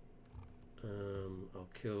 I'll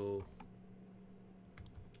kill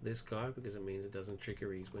this guy because it means it doesn't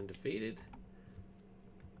trickeries when defeated.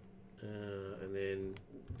 And then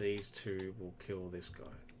these 2 will kill this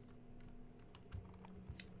guy.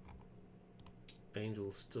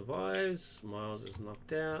 Angel survives. Miles is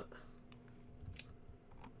knocked out.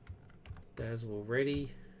 Dazzle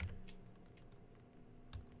ready.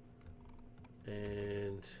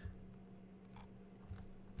 And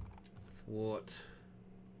thwart.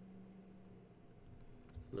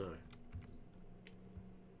 No.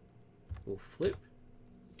 We'll flip.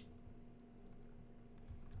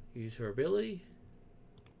 Use her ability.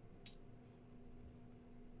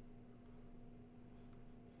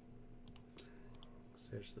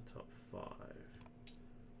 Search the top 5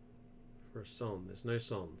 for a song. There's no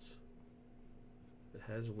songs. It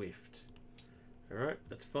has whiffed. Alright,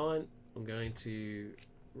 that's fine. I'm going to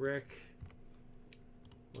wreck.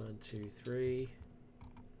 1, 2, 3.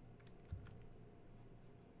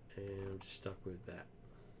 And I'm just stuck with that.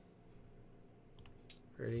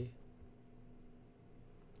 Ready?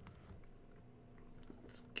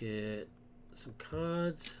 Let's get some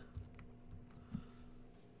cards.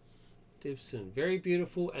 Dibson, very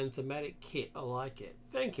beautiful and thematic kit. I like it.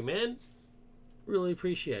 Thank you, man. Really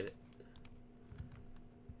appreciate it.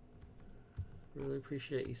 Really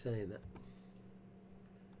appreciate you saying that.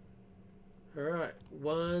 Alright,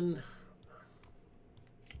 1.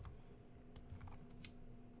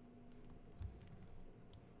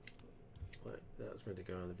 Wait, that was meant to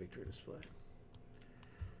go on the victory display.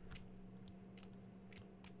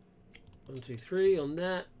 1, 2, 3 on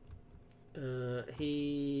that.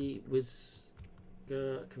 He was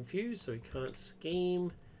confused, so he can't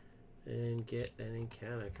scheme and get an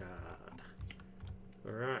encounter card.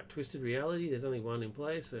 Alright, Twisted Reality. There's only one in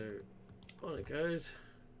play, so on it goes.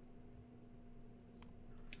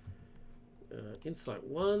 Insight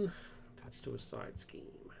 1, attached to a side scheme.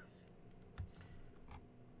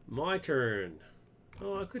 My turn.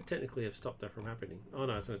 Oh, I could technically have stopped that from happening. Oh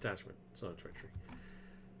no, it's an attachment. It's not a treachery.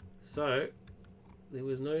 So, there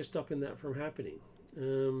was no stopping that from happening.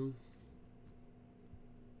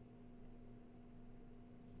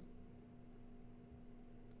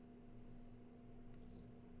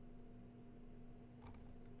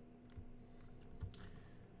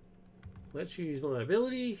 Let's use my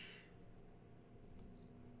ability.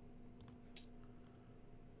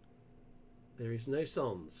 There is no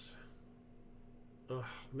sons. Oh,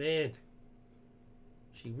 man.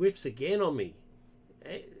 She whiffs again on me.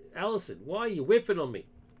 Hey, Allison, why are you whiffing on me?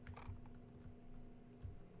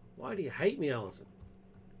 Why do you hate me, Allison?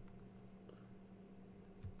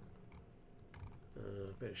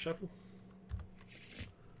 Better shuffle.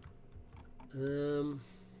 I'm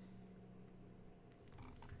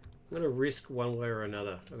going to risk one way or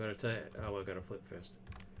another. I've got to tell you. Oh, I've got to flip first.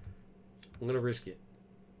 I'm going to risk it.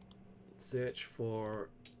 Search for...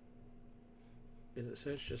 Is it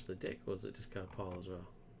search just the deck, or is it discard pile as well?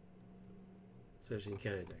 Search the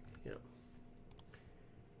encounter deck. Yep.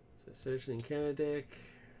 So search the encounter deck.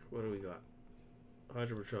 What do we got?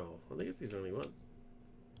 Hydra Patrol. I think it's his only one.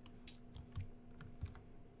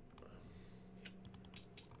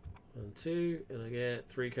 One, two, and I get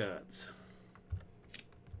 3 cards.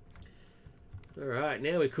 Alright,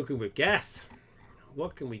 now we're cooking with gas.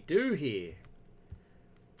 What can we do here?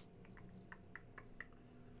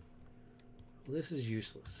 Well, this is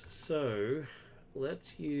useless. So,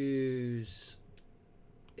 let's use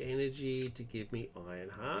energy to give me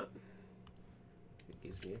Ironheart. It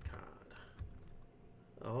gives me a card.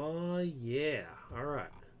 Oh, yeah. Alright.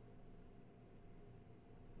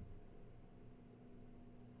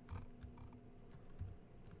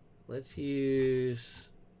 Let's use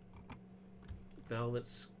Velvet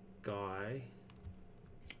Sky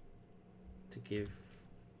to clear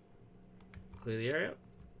the area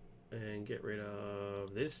and get rid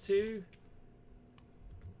of this too.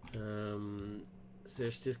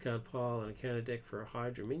 Search discard pile and a counter deck for a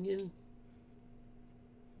Hydra minion.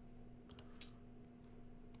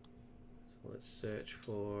 So let's search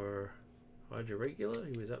for Hydra regular,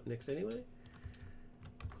 who is up next anyway.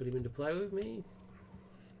 Put him into play with me.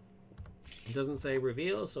 It doesn't say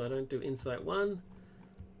reveal, so I don't do Insight 1.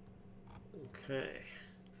 Okay.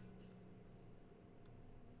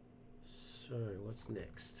 So, what's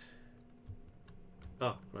next?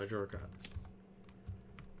 Oh, I draw a card.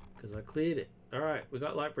 Because I cleared it. Alright, we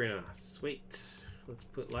got Lightbringer. Sweet. Let's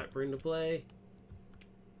put Lightbringer to play.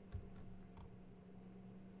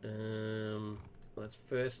 Let's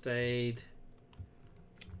first aid to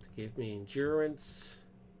give me endurance.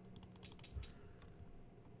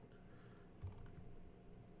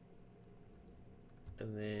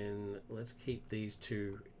 And then let's keep these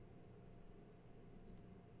two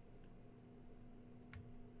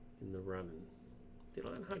in the running. Did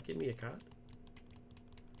Ironheart give me a card?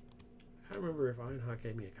 I can't remember if Ironheart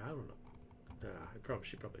gave me a card or not.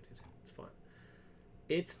 She probably did. It's fine.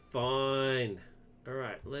 It's fine.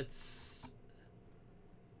 Alright, let's...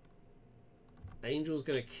 Angel's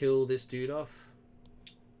gonna kill this dude off.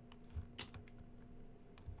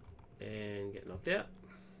 And get knocked out.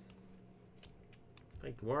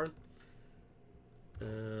 Thank you, Warren.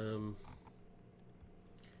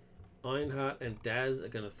 Ironheart and Daz are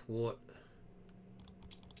going to thwart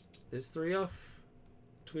this 3 off.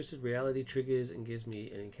 Twisted Reality triggers and gives me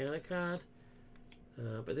an encounter card.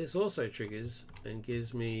 But this also triggers and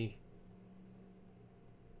gives me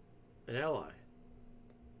an ally.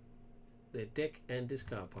 Their deck and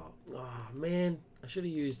discard pile. Oh, man. I should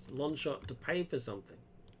have used Longshot to pay for something.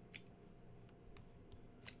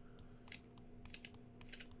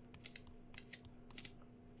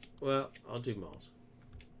 Well, I'll do Miles.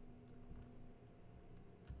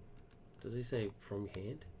 Does he say from your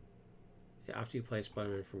hand? Yeah, after you play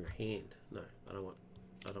Spider-Man from your hand. No, I don't want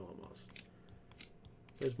Miles.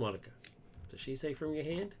 Where's Monica? Does she say from your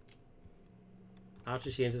hand?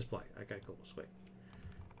 After she enters play. Okay, cool, sweet.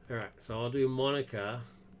 Alright, so I'll do Monica,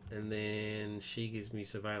 and then she gives me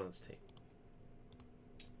Surveillance Team.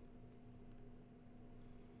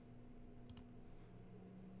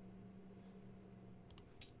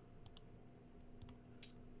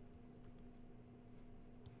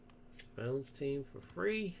 Surveillance Team for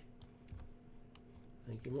free.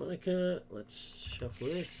 Thank you, Monica. Let's shuffle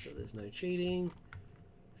this so there's no cheating.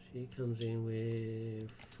 She comes in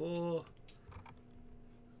with 4.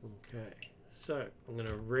 Okay, so I'm going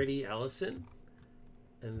to ready Allison,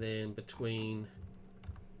 and then between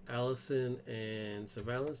Allison and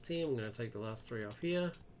surveillance team, I'm going to take the last 3 off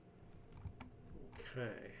here.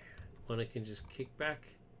 Okay, Monica can just kick back.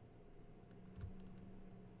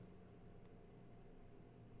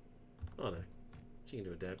 Oh no, she can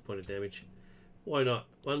do a point of damage. Why not?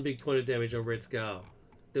 1 big point of damage on Red Skull.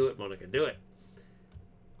 Do it, Monica, do it.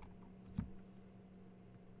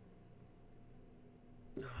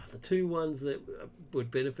 The 2 ones that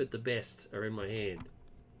would benefit the best are in my hand.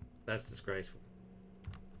 That's disgraceful.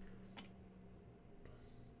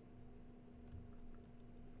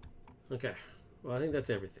 Okay, well I think that's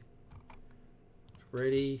everything.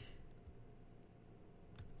 Ready.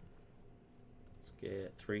 Let's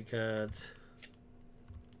get 3 cards.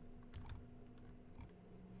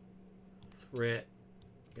 Threat.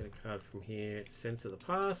 Get a card from here. It's Sense of the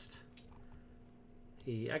Past.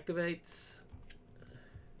 He activates.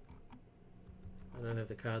 I don't have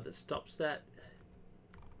the card that stops that,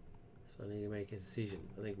 so I need to make a decision.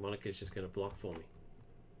 I think Monica's just going to block for me.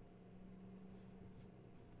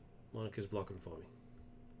 Monica's blocking for me.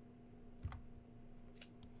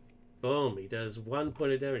 Boom, he does 1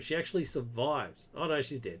 point of damage. She actually survives. Oh no,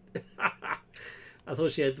 she's dead. I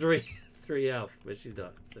thought she had 3 health, but she's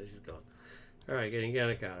not, so she's gone. Alright, get an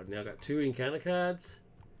encounter card. I've now got 2 encounter cards.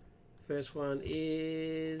 First one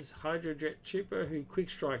is Hydro Jet Trooper, who quick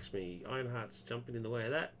strikes me. Ironheart's jumping in the way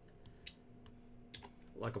of that.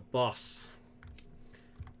 Like a boss.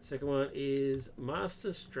 Second one is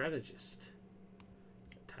Master Strategist.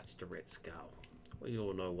 Attached to Red Skull. Well, you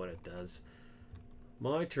all know what it does.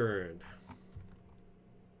 My turn.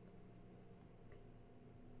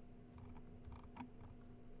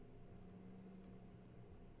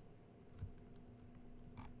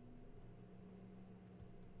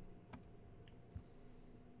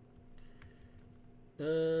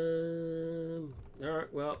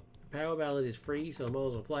 Alright, well, Power Ballad is free, so I might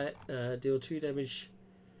as well play it. Deal 2 damage.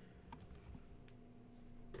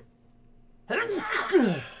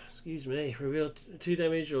 Excuse me. Reveal 2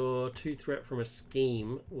 damage or 2 threat from a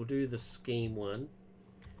scheme. We'll do the scheme one.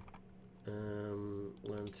 1,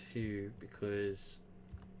 2, because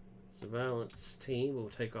surveillance team will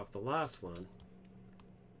take off the last one.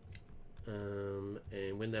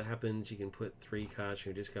 And when that happens, you can put 3 cards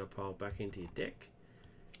from your discard pile back into your deck.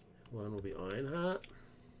 One will be Ironheart.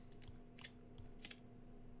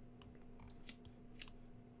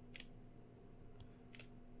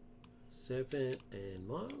 Serpent and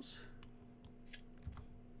Miles.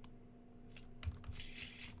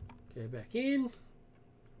 Go back in.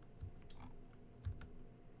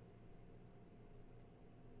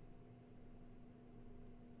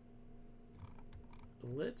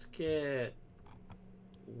 Let's get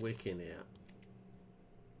Wiccan out.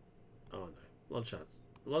 Oh no, Longshot's.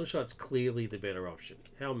 Longshot's clearly the better option.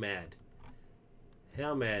 How mad?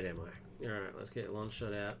 How mad am I? Alright, let's get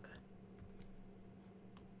Longshot out.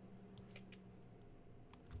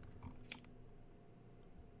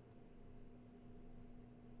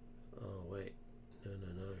 Oh wait. No.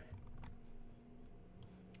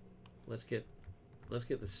 Let's get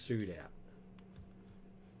the suit out.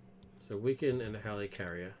 So Wiccan and a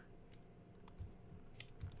Helicarrier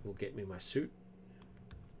will get me my suit.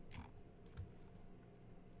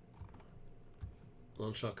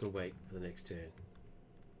 Longshot can wait for the next turn.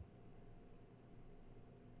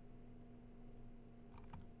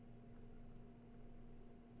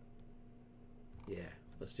 Yeah,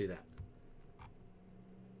 let's do that.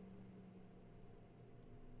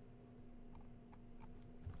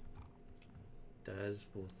 Daz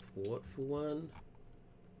will thwart for 1.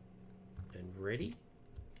 And ready.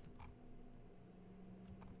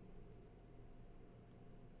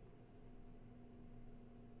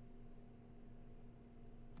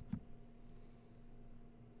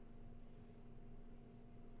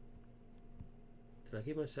 Did I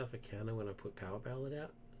give myself a counter when I put Power Ballad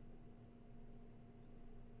out?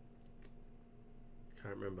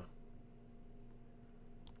 Can't remember.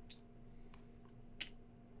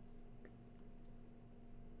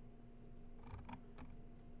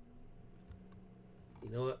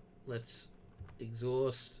 You know what? Let's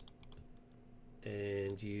exhaust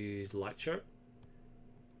and use Light Show.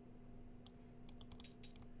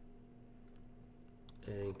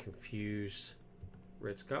 And confuse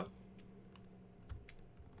Red Skull.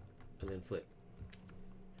 And then flip.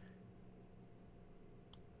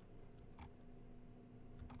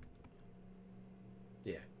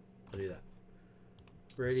 Yeah, I'll do that.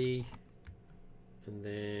 Ready. And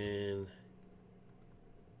then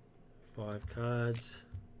 5 cards.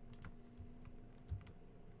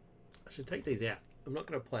 should take these out. I'm not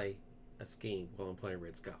going to play a scheme while I'm playing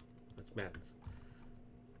Red Skull. That's madness.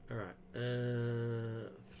 Alright.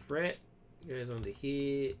 Threat goes onto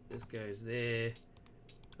here. This goes there.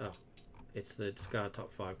 Oh, it's the discard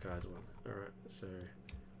top 5 cards one. Alright, so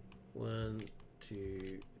 1,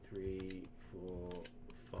 2, 3, 4,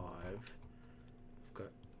 5. I've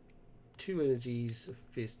got 2 energies, a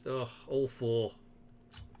fist. Oh, all 4.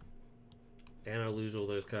 And I lose all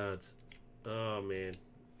those cards. Oh man.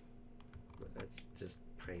 That's just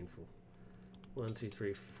painful. 1, 2,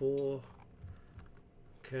 3, 4.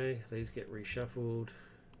 Okay, these get reshuffled.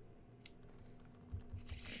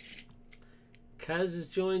 Kaz has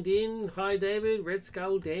joined in. Hi David, Red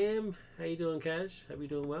Skull Dam. How you doing, Kaz? Hope you're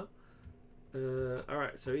doing well.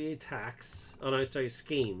 Alright, so he attacks. Oh no, sorry,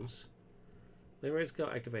 schemes. When Red Skull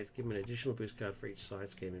activates, give him an additional boost card for each side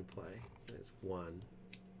scheme in play. There's 1. And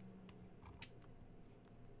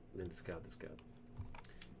then discard this card.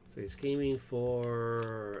 So he's scheming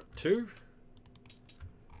for 2.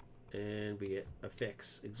 And we get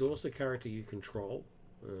effects. Exhaust a character you control.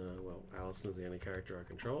 Well, Alison's the only character I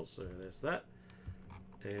control, so there's that.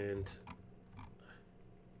 And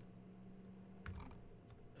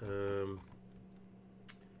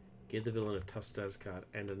give the villain a tough status card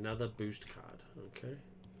and another boost card. Okay.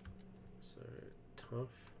 So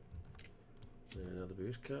tough. And another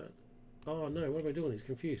boost card. Oh no, what am I doing? He's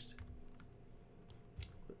confused.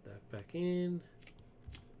 Put that back in.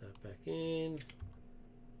 That back in.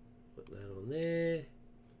 Put that on there.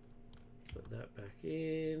 Put that back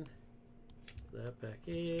in. That back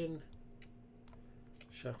in.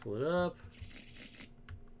 Shuffle it up.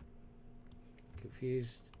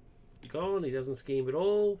 Confused. Gone. He doesn't scheme at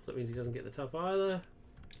all. That means he doesn't get the tough either.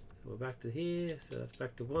 So we're back to here. So that's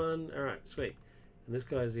back to 1. Alright, sweet. And this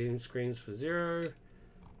guy's in screams for 0.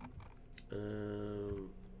 So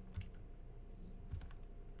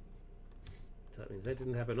that means that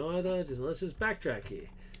didn't happen either. Just let's just backtrack here.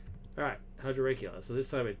 Alright, Hydra Regular. So this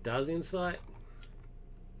time it does insight.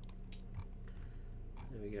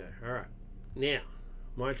 There we go. Alright. Now,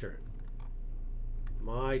 my turn.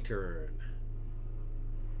 My turn.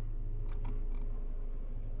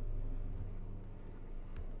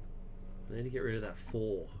 I need to get rid of that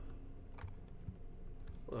 4.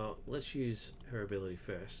 Well, let's use her ability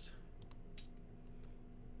first.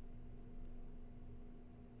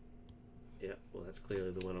 Yeah, well that's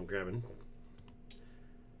clearly the one I'm grabbing.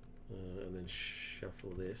 And then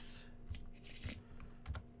shuffle this.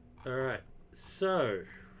 Alright, so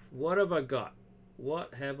what have I got?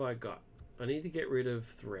 What have I got? I need to get rid of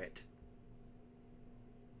threat.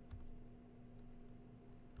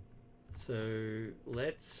 So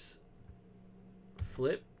let's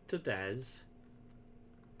flip to Daz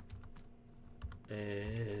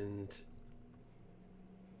and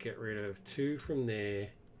get rid of 2 from there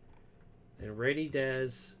and ready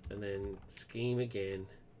Daz and then scheme again.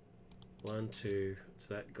 1, 2,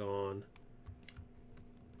 so that gone.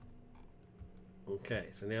 Okay,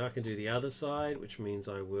 so now I can do the other side, which means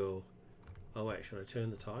I will... Oh wait, should I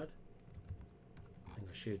turn the tide? I think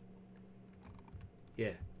I should.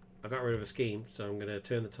 Yeah, I got rid of a scheme, so I'm going to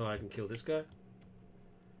turn the tide and kill this guy.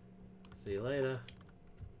 See you later.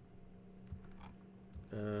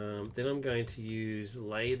 Then I'm going to use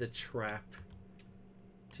Lay the Trap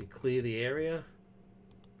to clear the area.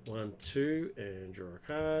 1, 2, and draw a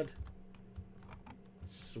card.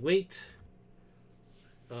 Sweet.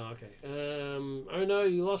 Oh, okay. Oh no,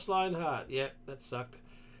 you lost Lionheart. Yep, that sucked.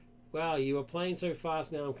 Wow, you were playing so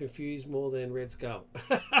fast now I'm confused more than Red Skull.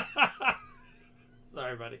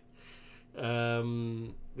 Sorry, buddy.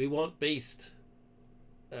 We want Beast.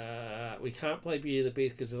 We can't play Beauty and the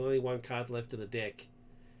Beast because there's only 1 card left in the deck.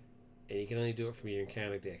 And you can only do it from your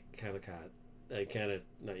encounter deck. Counter card. No, you can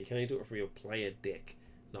only do it from your player deck,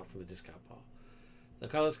 not from the discard pile. The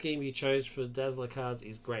color scheme you chose for Dazzler cards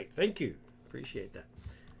is great. Thank you. Appreciate that.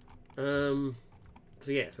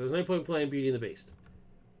 So yeah, so there's no point playing Beauty and the Beast.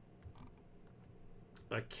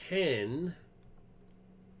 I can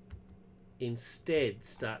instead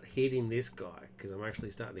start hitting this guy because I'm actually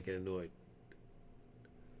starting to get annoyed.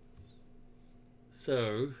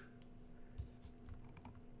 So,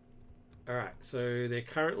 alright, so they're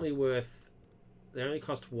currently worth, they only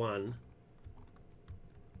cost 1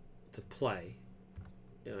 to play.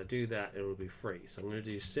 And I do that, it'll be free. So I'm going to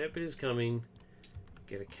do Serpent is Coming,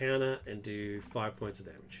 get a counter, and do 5 points of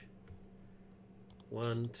damage.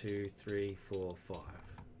 1, 2, 3, 4, 5.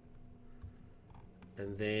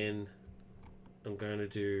 And then I'm going to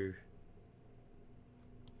do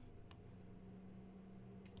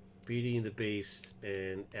Beauty and the Beast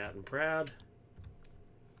and Out and Proud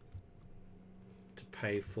to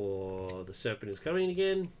pay for the Serpent is Coming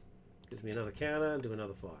again. Gives me another counter and do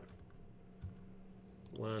another 5.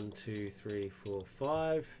 1, 2, 3, 4,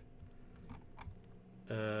 5.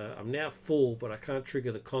 I'm now full, but I can't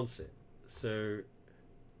trigger the concert. So,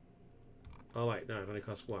 oh wait, no, it only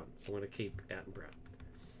costs 1. So I'm going to keep out and proud.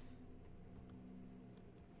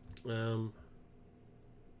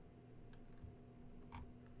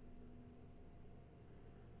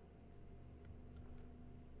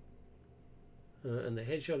 And the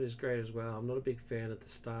headshot is great as well. I'm not a big fan of the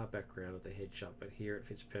star background of the headshot, but here it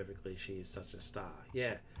fits perfectly. She is such a star.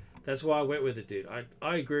 Yeah, that's why I went with it, dude.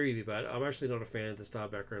 I agree with you, but I'm actually not a fan of the star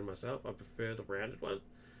background myself. I prefer the rounded one.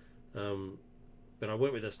 But I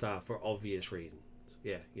went with the star for obvious reasons.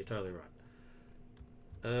 Yeah, you're totally right.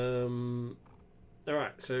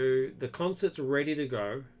 Alright, so the concert's ready to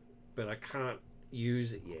go, but I can't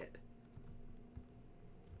use it yet.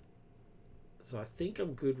 So I think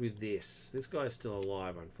I'm good with this. This guy's still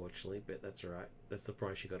alive, unfortunately, but that's alright. That's the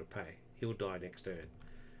price you got to pay. He'll die next turn.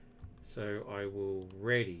 So I will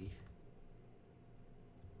ready.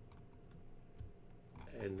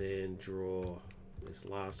 And then draw this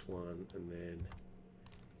last one, and then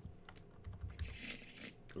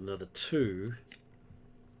another 2.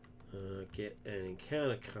 Get an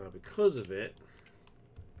encounter card because of it.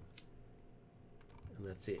 And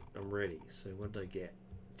that's it. I'm ready. So what did I get?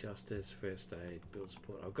 Justice, first aid, build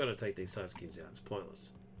support. I've got to take these side schemes out. It's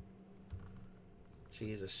pointless.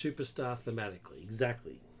 She is a superstar thematically.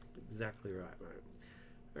 Exactly. Exactly right, mate.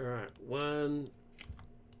 Alright, 1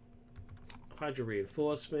 Hydra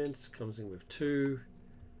reinforcements. Comes in with 2.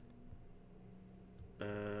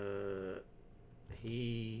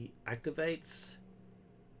 He activates.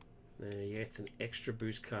 He gets an extra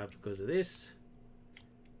boost card because of this.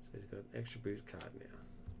 So he's got an extra boost card now.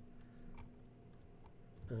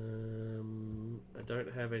 I don't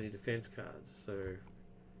have any defense cards, so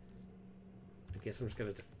I guess I'm just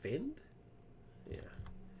going to defend. Yeah.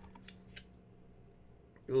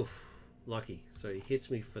 Oof, lucky. So he hits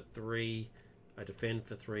me for 3. I defend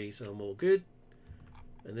for 3, so I'm all good.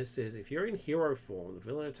 And this says, if you're in hero form, the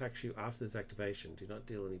villain attacks you after this activation. Do not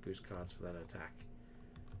deal any boost cards for that attack.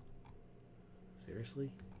 Seriously?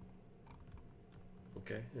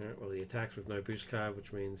 Okay, alright, well he attacks with no boost card,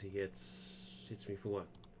 which means he hits me for 1.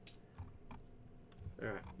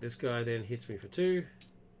 Alright, this guy then hits me for 2.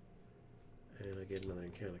 And I get another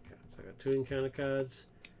encounter card. So I got 2 encounter cards.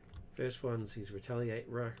 First one's his retaliate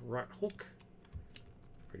right hook.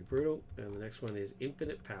 Pretty brutal. And the next one is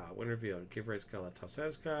infinite power. When revealed, give red skull a tough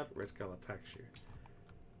status card. Red skull attacks you.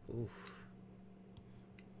 Oof.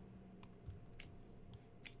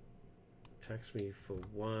 Attacks me for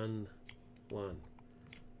 1.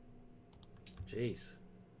 Jeez.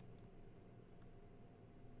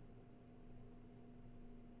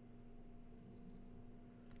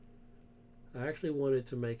 I actually wanted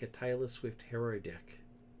to make a Taylor Swift hero deck.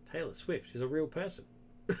 Taylor Swift, she's a real person.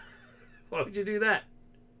 Why would you do that?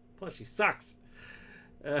 Plus, she sucks.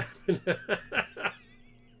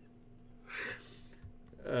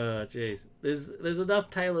 Jeez. There's enough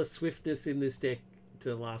Taylor Swiftness in this deck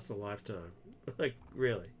to last a lifetime. Like,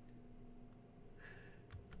 really.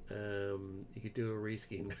 You could do a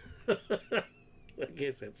reskin. I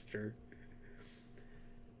guess that's true.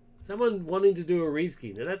 Someone wanting to do a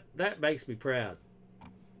reskin, and that makes me proud.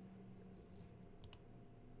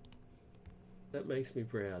 That makes me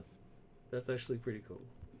proud. That's actually pretty cool.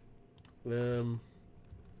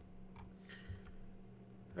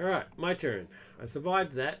 Alright, my turn. I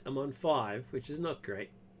survived that. I'm on 5, which is not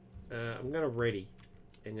great. I'm going to ready.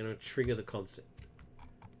 I'm going to trigger the concert.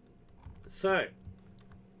 So,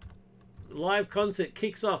 live concert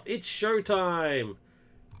kicks off. It's showtime.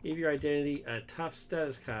 Give your identity a tough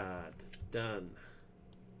status card. Done.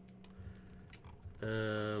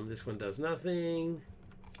 This one does nothing.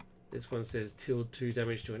 This one says deal 2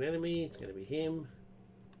 damage to an enemy. It's going to be him.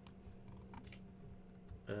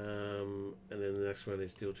 And then the next one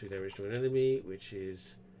is deal 2 damage to an enemy, which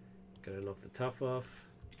is going to knock the tough off.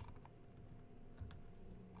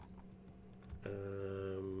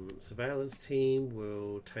 Surveillance team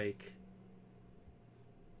will take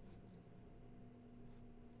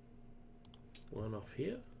 1 off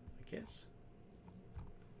here, I guess.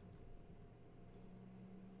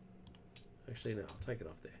 Actually, no, I'll take it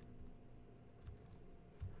off there.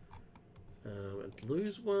 And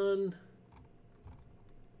lose 1.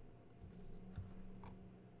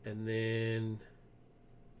 And then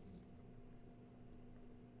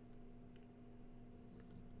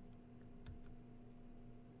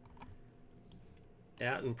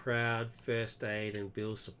out and proud, first aid, and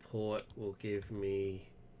build support will give me.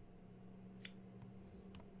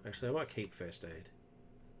 Actually, I might keep first aid.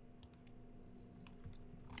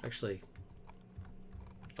 Actually,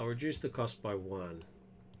 I'll reduce the cost by 1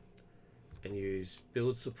 and use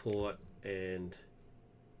build support and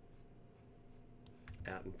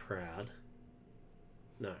out and proud.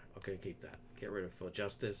 No, I'm going to keep that. Get rid of for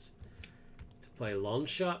justice. To play long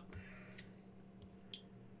shot.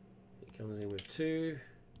 He comes in with 2.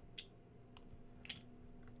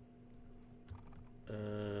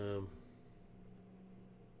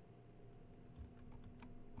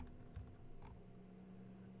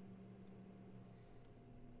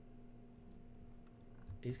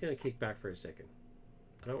 He's going to kick back for a second.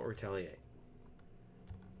 I don't want retaliate.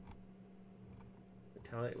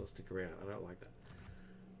 Retaliate will stick around. I don't like that.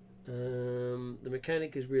 The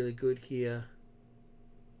mechanic is really good here.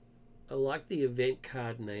 I like the event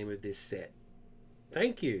card name of this set.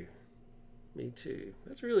 Thank you. Me too.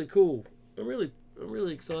 That's really cool. I'm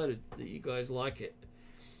really excited that you guys like it.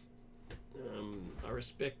 I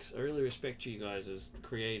really respect you guys as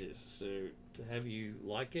creators. So to have you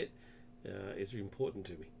like it is important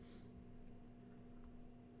to me.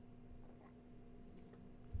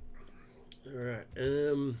 All right.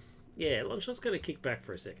 Yeah, Longshot's going to kick back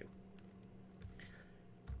for a second.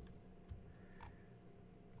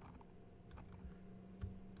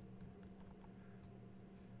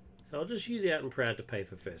 So I'll just use Out and Proud to pay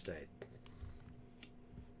for first aid.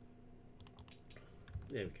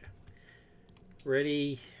 There we go.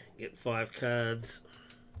 Ready. Get 5 cards.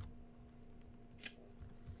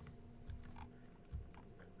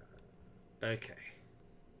 Okay.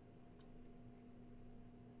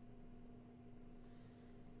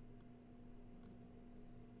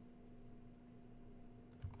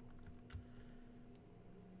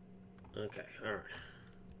 Okay, all right.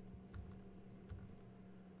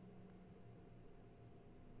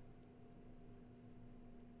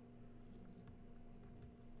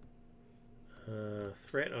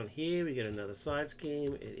 Threat on here. We get another side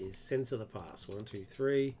scheme. It is Sense of the Past. 1, 2,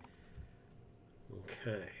 3.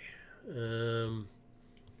 Okay.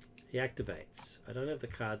 He activates. I don't have the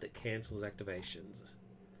card that cancels activations.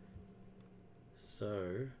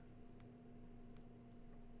 So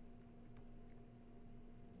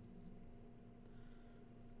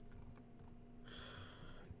I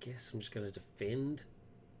guess I'm just going to defend.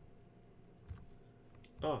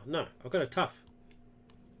 Oh, no. I've got a tough.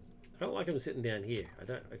 I don't like him sitting down here. I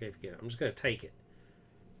don't. Okay, forget it. I'm just going to take it.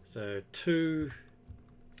 So 2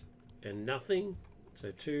 and nothing. So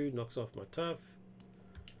 2 knocks off my tough.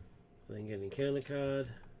 Then get an encounter card.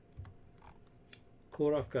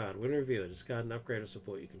 Caught off guard. When revealed, discard an upgrade or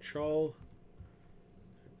support you control.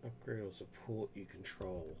 Upgrade or support you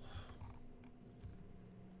control.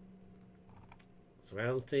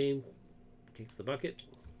 Surrounds team. Kicks the bucket.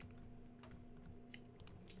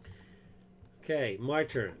 Okay, my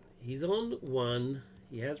turn. He's on 1.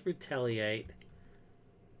 He has retaliate.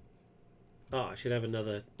 Oh, I should have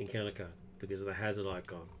another encounter card because of the hazard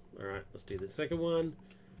icon. Alright, let's do the second one.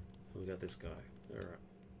 We got this guy. Alright.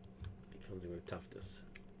 He comes in with toughness.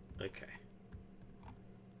 Okay.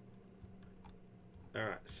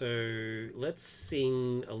 Alright, so let's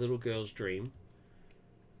sing A Little Girl's Dream.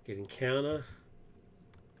 Get encounter.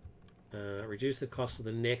 Reduce the cost of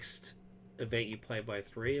the next event you play by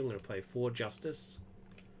 3. I'm going to play 4 justice.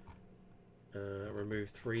 Remove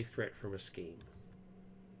 3 threat from a scheme.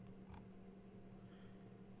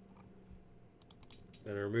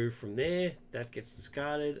 Then I remove from there. That gets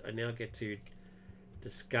discarded. I now get to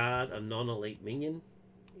discard a non-elite minion.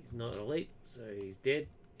 He's not elite, so he's dead.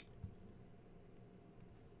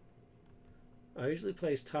 I usually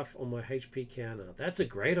place tough on my HP counter. That's a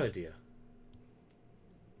great idea.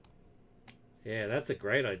 Yeah, that's a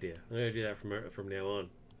great idea. I'm going to do that from now on.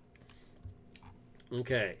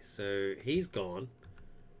 Okay, so he's gone.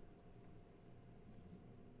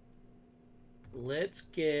 Let's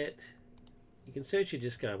get... You can search your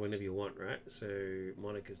discard whenever you want, right? So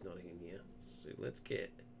Monica's not in here. So let's get...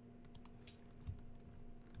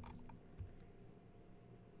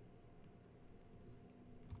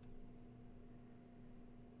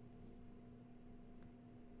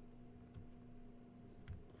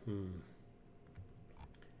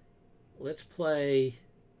 Let's play...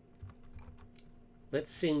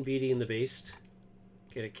 Let's sing Beauty and the Beast.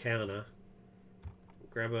 Get a counter.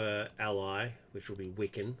 Grab a ally, which will be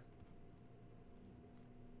Wiccan.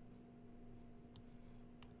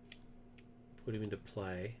 Put him into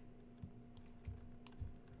play.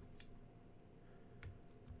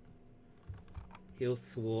 He'll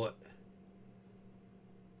thwart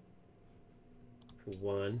for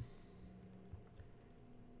 1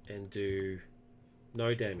 and do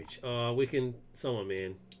no damage. Oh, Wiccan, come on,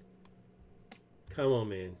 man. Come on,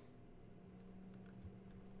 man.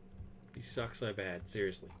 He sucks so bad,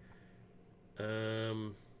 seriously.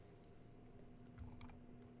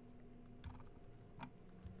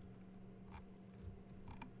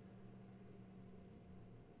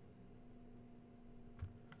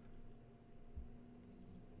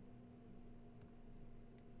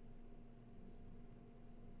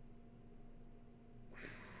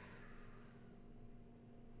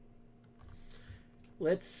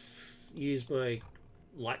 Let's use my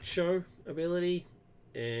light show ability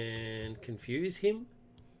and confuse him.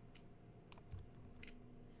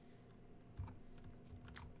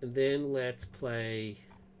 And then let's play...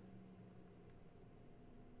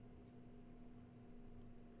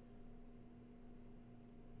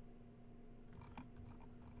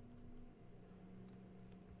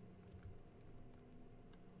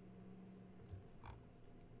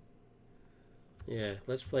 Yeah,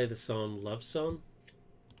 let's play the song Love Song.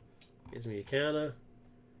 Gives me a counter.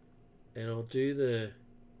 And I'll do the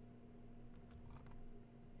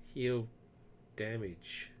heal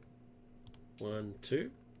damage. 1,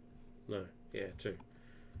 2. No, yeah, 2.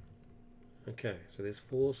 Okay, so there's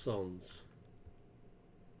 4 songs.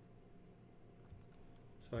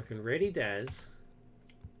 So I can ready Daz.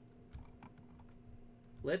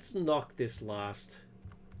 Let's knock this last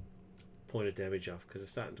point of damage off because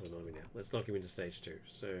it's starting to annoy me now. Let's knock him into stage 2.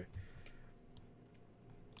 So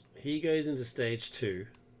he goes into stage 2.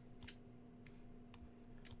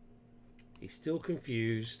 He's still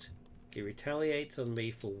confused. He retaliates on me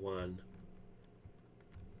for 1.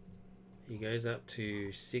 He goes up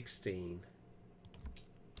to 16.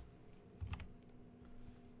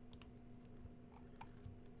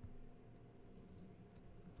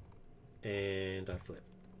 And I flip.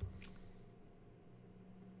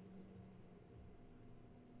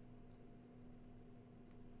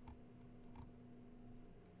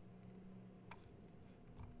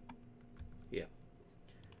 Yeah.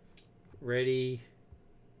 Ready.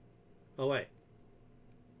 Oh, wait.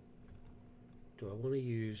 Do I want to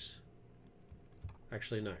use...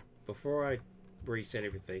 Actually, no. Before I reset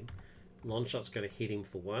everything, Longshot's going to hit him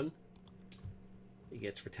for 1. He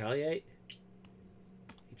gets retaliate.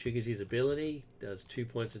 He triggers his ability, does 2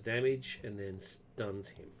 points of damage, and then stuns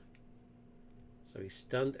him. So he's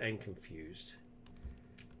stunned and confused.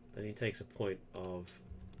 Then he takes a point of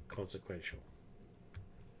consequential.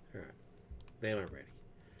 Alright. Then I'm ready.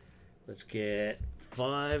 Let's get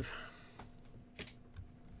 5.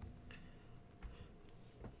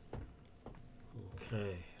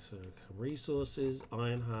 Okay, so some resources.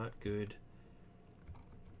 Ironheart, good.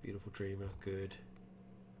 Beautiful Dreamer, good.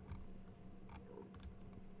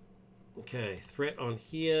 Okay, threat on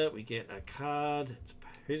here. We get a card. It's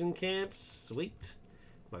prison camps. Sweet.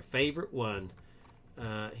 My favorite one.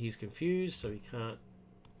 He's confused, so he can't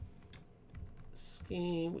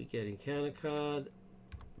scheme. We get encounter card.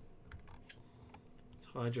 It's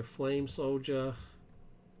Hydra Flame Soldier.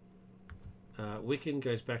 Wiccan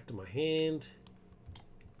goes back to my hand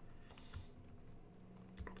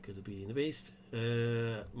because of Beauty and the Beast.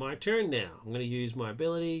 My turn now. I'm going to use my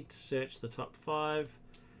ability to search the top 5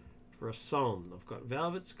 for a song. I've got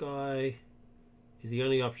Velvet Sky is the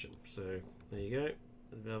only option. So there you go.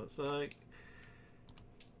 Velvet Sky.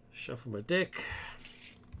 Shuffle my deck.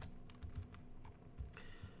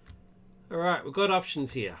 Alright, we've got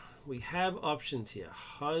options here. We have options here.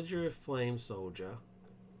 Hydra Flame Soldier.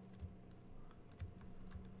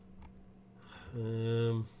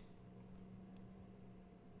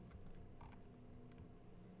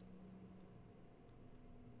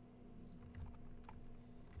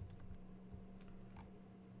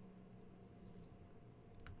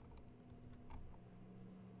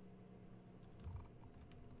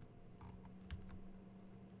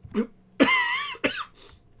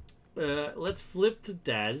 Let's flip to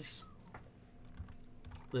Daz.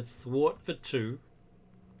 Let's thwart for 2.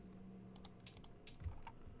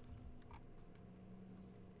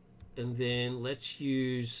 And then let's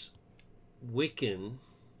use Wiccan.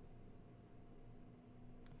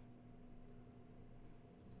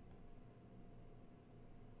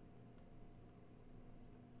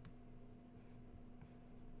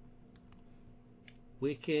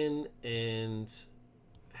 Wiccan and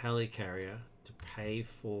Helicarrier to pay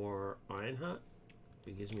for Ironheart.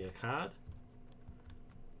 It gives me a card.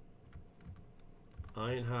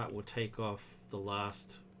 Ironheart will take off the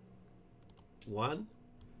last 1.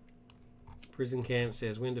 Prison Camp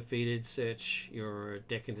says, when defeated, search your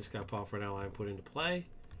deck and discard pile for an ally and put into play.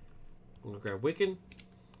 I'm going to grab Wiccan.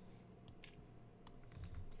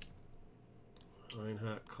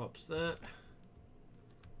 Ironheart cops that.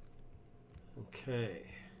 Okay.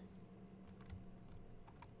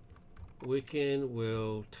 Wiccan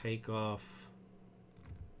will take off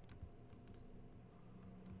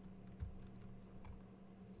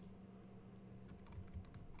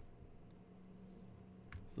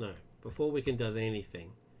No. Before Wiccan does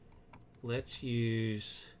anything, let's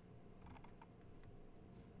use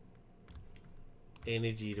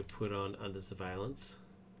energy to put on under surveillance.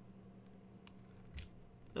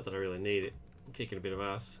 Not that I really need it. I'm kicking a bit of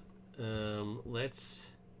ass. Let's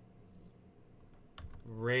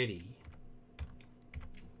ready.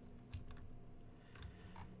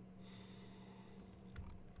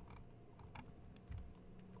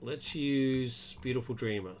 Let's use Beautiful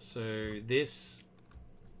Dreamer. So this,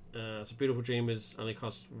 so Beautiful Dreamers only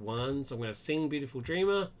cost 1. So I'm going to sing Beautiful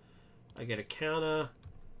Dreamer. I get a counter.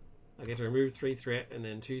 I get to remove 3 threat and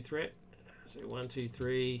then 2 threat. So 1, 2,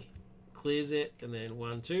 3 clears it, and then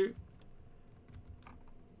 1, 2.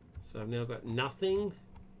 So I've now got nothing.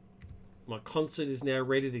 My concert is now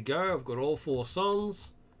ready to go. I've got all 4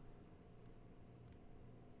 songs.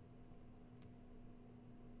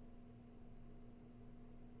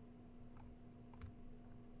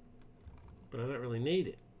 But I don't really need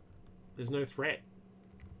it. There's no threat.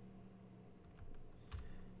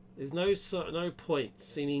 There's no point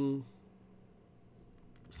singing.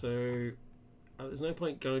 So there's no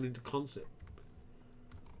point going into concert.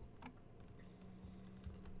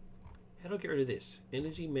 How do I get rid of this?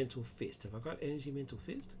 Energy Mental Fist. Have I got Energy Mental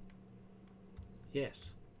Fist?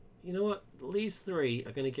 Yes. You know what? These 3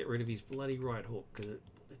 are going to get rid of his bloody right hook because it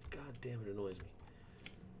god damn it annoys me.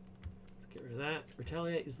 Let's get rid of that.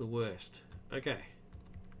 Retaliate is the worst. Okay.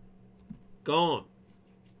 Gone.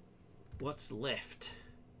 What's left?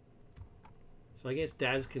 So I guess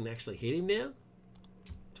Daz can actually hit him now.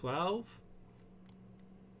 12.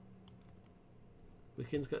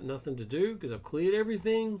 Wiccan's got nothing to do because I've cleared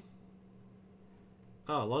everything.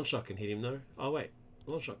 Oh, Longshot can hit him though. Oh wait,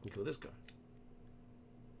 Longshot can kill this guy.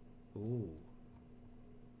 Ooh.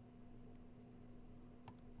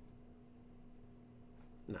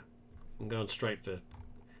 No, I'm going straight for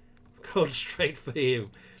him.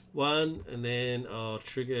 1, and then I'll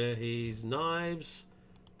trigger his knives.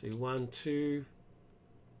 Do 1, 2.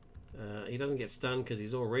 He doesn't get stunned because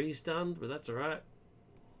he's already stunned, but that's alright.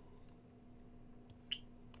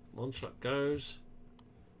 Longshot goes.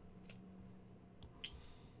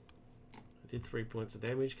 I did 3 points of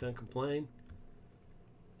damage, can't complain.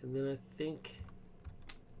 And then I think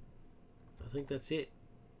that's it.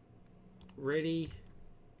 Ready.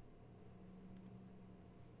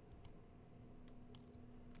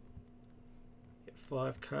 Get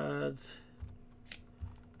 5 cards.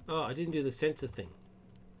 Oh, I didn't do the sensor thing.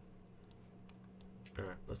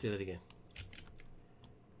 Alright, let's do that again.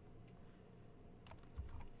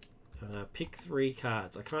 Pick 3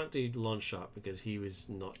 cards. I can't do Longshot because he was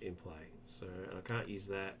not in play. So and I can't use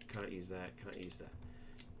that, can't use that, can't use that.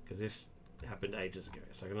 Because this happened ages ago.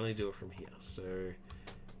 So I can only do it from here. So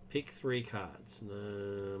pick 3 cards.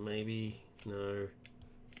 No, maybe. No.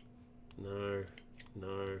 No.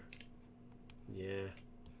 No. Yeah.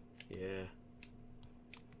 Yeah.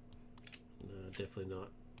 No, definitely not.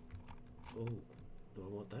 Oh, do I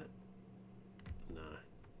want that? No.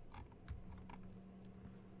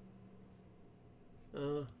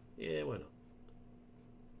 Yeah, why not?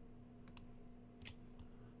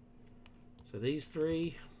 So these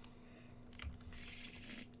 3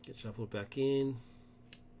 get shuffled back in.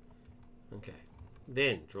 Okay.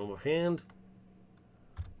 Then draw my hand.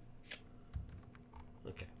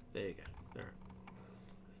 Okay, there you go. Alright.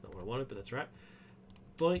 That's not what I wanted, but that's right.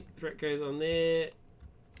 Boink, threat goes on there.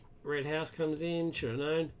 Red house comes in, should have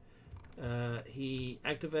known. He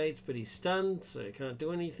activates, but he's stunned, so he can't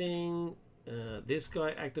do anything. This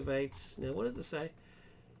guy activates. Now, what does it say?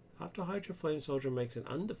 After Hydra Flame Soldier makes an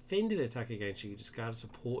undefended attack against you, you discard a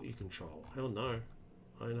support you control. Hell no.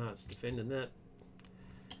 Ironheart's defending that.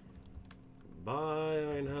 Bye,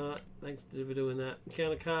 Ironheart. Thanks for doing that.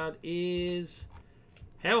 Counter card is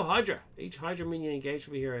Hail Hydra. Each Hydra minion engaged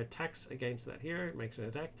with a hero attacks against that hero. It makes an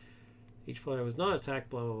attack. Each player was not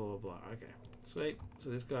attacked, blah, blah, blah, blah. Okay, sweet.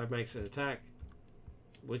 So this guy makes an attack.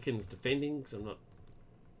 Wiccan's defending because I'm not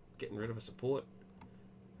getting rid of a support.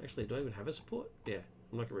 Actually, do I even have a support? Yeah,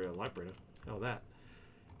 I'm not getting rid of a Lightbringer. Hell that.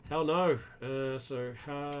 Hell no. So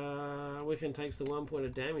Wiccan takes the 1 point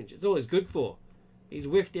of damage. It's all he's good for. He's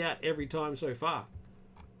whiffed out every time so far.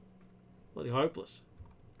 Bloody hopeless.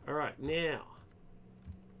 Alright, now.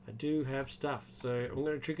 I do have stuff. So I'm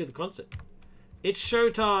going to trigger the concert. It's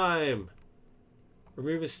showtime!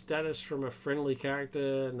 Remove a status from a friendly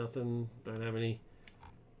character. Nothing. Don't have any.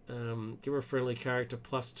 Give her a friendly character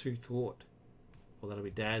plus 2 thwart. Well, that'll be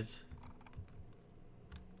Daz.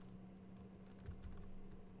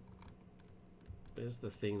 Where's the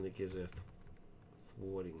thing that gives her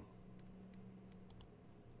thwarting?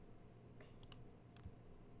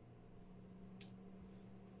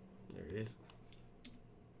 There it is.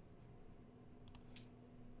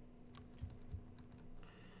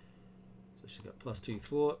 She's got +2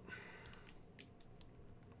 thwart.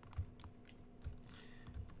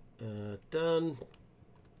 Done.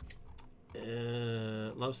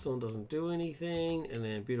 Lovestorm doesn't do anything, and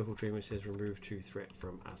then Beautiful Dreamer says remove 2 threat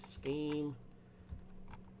from a scheme.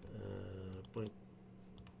 Boink,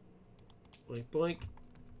 boink, boink.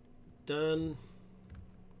 Done.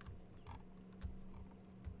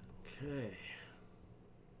 Okay.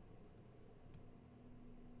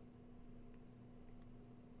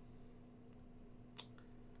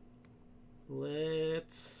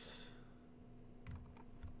 Let's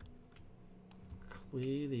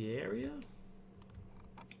clear the area.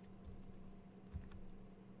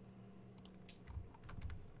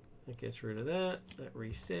 That gets rid of that. That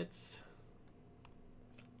resets.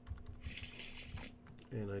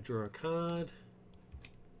 And I draw a card.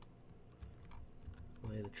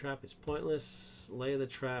 Lay the trap is pointless. Lay the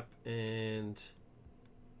trap, and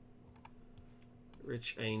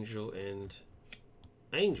Rich Angel and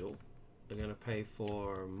Angel are going to pay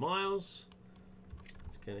for Miles.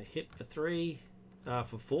 It's going to hit for 3,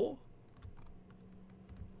 for 4.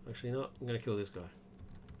 Actually not. I'm going to kill this guy.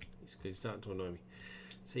 He's starting to annoy me.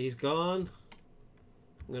 So he's gone.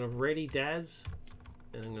 I'm going to ready Daz,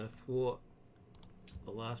 and I'm going to thwart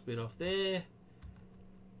the last bit off there.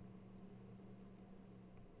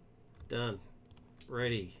 Done.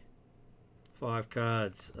 Ready. 5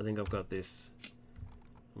 cards. I think I've got this.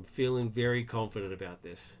 I'm feeling very confident about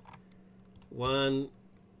this. 1.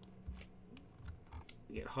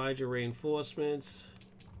 We get Hydra reinforcements.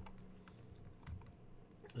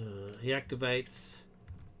 He activates.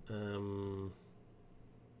 I'm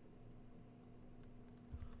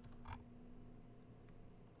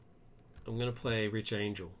going to play Rich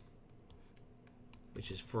Angel,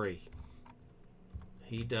 which is free.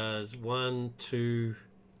 He does 1, 2,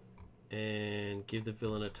 and give the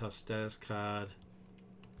villain a tough status card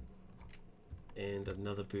and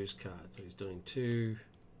another boost card. So he's doing 2,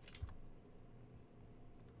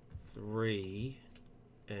 3,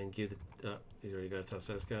 and give the he's already got a tough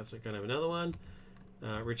status card, so we can't have another one.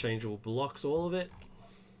 Rich Angel blocks all of it.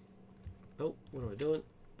 Oh, what am I doing?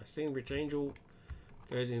 I seen Rich Angel.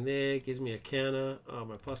 Goes in there, gives me a counter. Oh,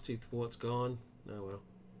 my +2 thwart's gone. Oh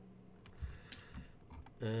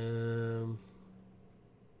well.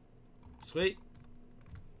 Sweet.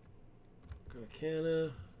 Got a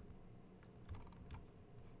counter.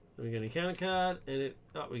 Then we get an encounter card, and it.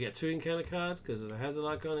 Oh, we get 2 encounter cards because there's a hazard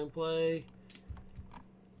icon in play.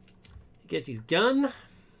 He gets his gun.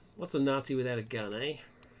 What's a Nazi without a gun, eh?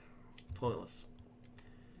 Pointless.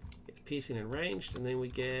 Gets piercing and ranged, and then we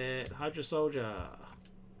get Hydra Soldier.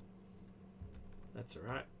 That's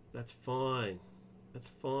alright. That's fine. That's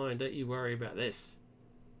fine. Don't you worry about this.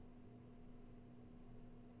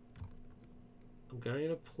 I'm going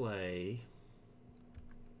to play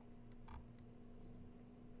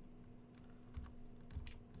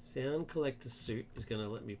Sound Collector Suit is going to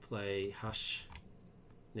let me play Hush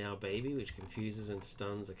Now Baby, which confuses and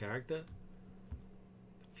stuns a character.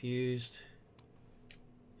 Confused,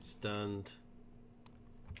 stunned.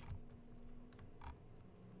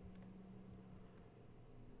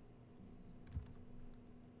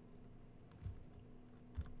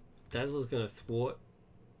 Dazzler's going to thwart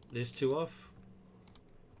this 2 off,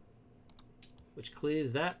 which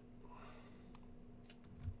clears that,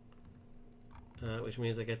 which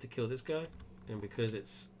means I get to kill this guy, and because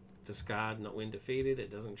it's discard, not win defeated, it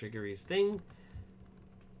doesn't trigger his thing.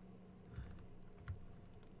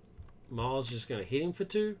 Miles is just going to hit him for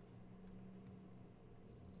 2.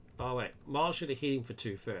 Oh wait, Miles should have hit him for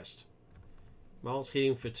 2 first. Miles hit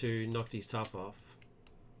him for 2, knocked his tough off.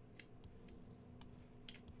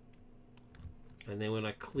 And then when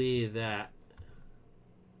I clear that,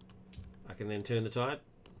 I can then turn the tide.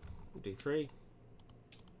 Do 3.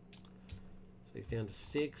 So he's down to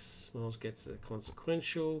 6. Miles gets a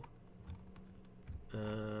consequential.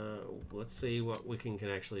 Let's see what Wiccan can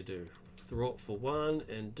actually do. Thwart for 1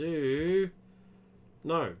 and do...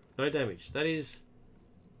 No damage. That is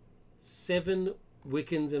 7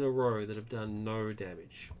 Wiccans in a row that have done no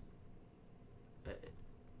damage.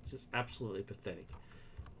 It's just absolutely pathetic.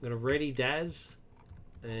 I'm going to ready Daz,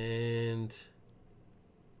 and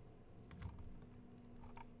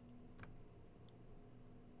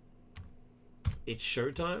it's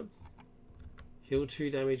showtime. Heal 2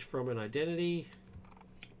 damage from an identity.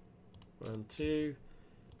 1, 2,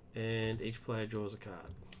 and each player draws a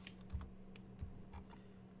card.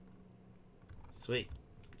 Sweet.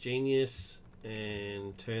 Genius,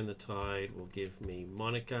 and Turn the Tide will give me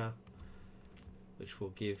Monica, which will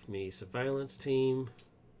give me Surveillance Team.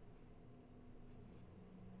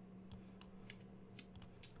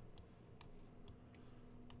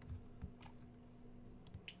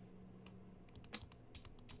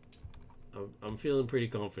 I'm feeling pretty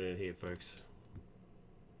confident here, folks.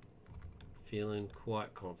 Feeling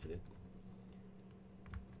quite confident.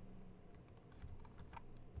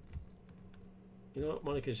 You know what?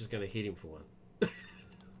 Monica's just going to hit him for one.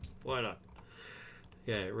 Why not?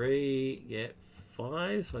 Okay, get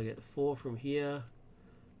 5. So I get 4 from here.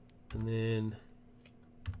 And then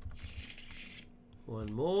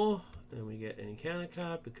 1 more. And we get an encounter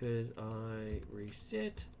card because I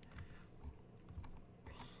reset.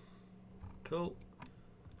 Cool.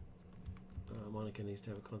 Monica needs to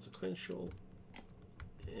have a consequential.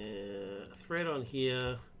 Threat on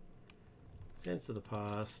here. Sense of the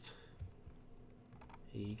past.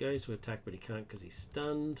 He goes to attack, but he can't because he's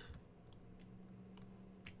stunned.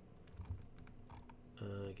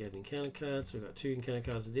 Get an encounter card. So we've got 2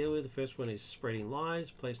 encounter cards to deal with. The first one is Spreading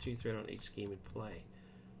Lies. Place 2 threat on each scheme in play.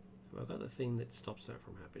 Have I got the thing that stops that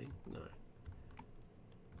from happening? No.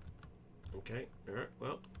 Okay. Alright,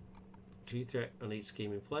 well. 2 threat on each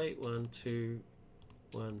scheme in play. 1, 2,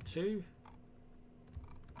 1, 2.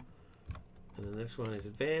 And then the next one is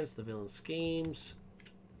Advance. The villain schemes.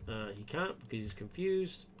 He can't because he's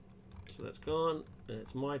confused. So that's gone. And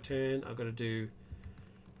it's my turn. I've got to do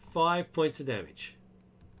 5 points of damage.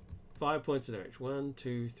 5 points of damage. 1,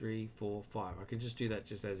 2, 3, 4, 5. I can just do that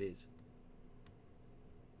just as is.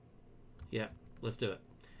 Yeah, let's do it.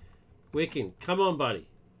 Wiccan, come on, buddy.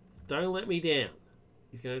 Don't let me down.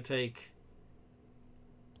 He's going to take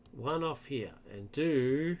 1 off here and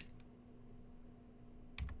do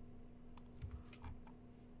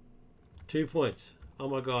 2 points. Oh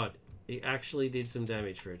my god. He actually did some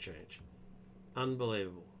damage for a change.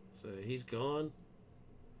 Unbelievable. So he's gone.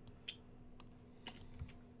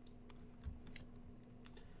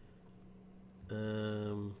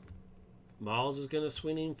 Miles is going to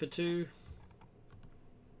swing in for 2.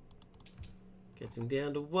 Gets him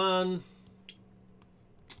down to 1.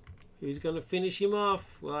 Who's going to finish him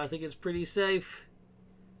off? Well, I think it's pretty safe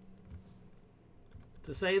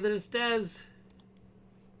to say that it's Daz.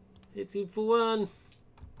 Hits him for 1.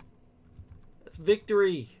 That's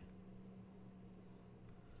victory.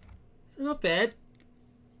 So not bad.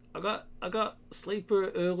 I got Sleeper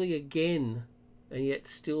early again, and yet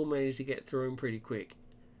still managed to get through him pretty quick.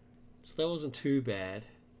 So that wasn't too bad.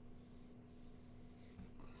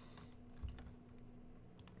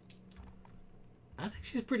 I think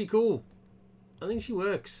she's pretty cool. I think she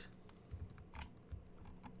works.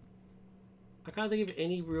 I can't think of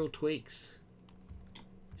any real tweaks.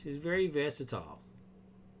 She's very versatile.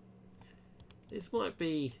 This might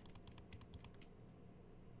be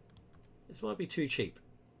too cheap.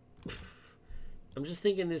 I'm just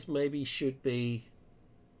thinking this maybe should be...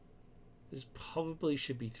 This probably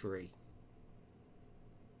should be 3.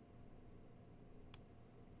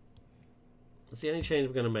 That's the only change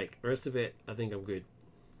we're going to make. The rest of it, I think I'm good.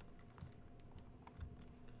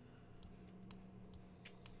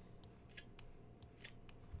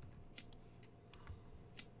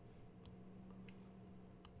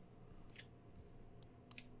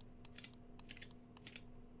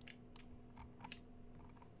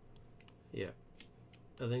 Yeah,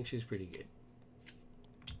 I think she's pretty good.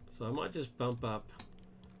 So I might just bump up.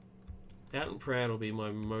 Out and Proud will be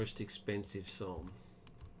my most expensive song.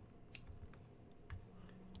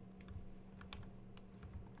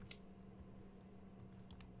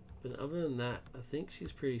 But other than that, I think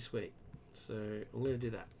she's pretty sweet. So I'm going to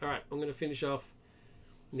do that. Alright, I'm going to finish off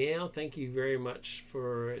now. Thank you very much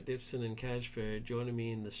for Dipson and Kaj for joining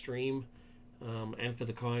me in the stream, and for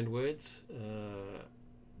the kind words.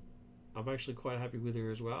 I'm actually quite happy with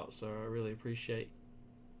her as well, so I really appreciate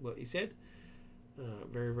what you said.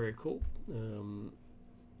 Very, very cool.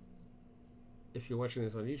 If you're watching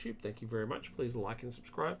this on YouTube, thank you very much. Please like and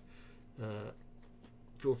subscribe.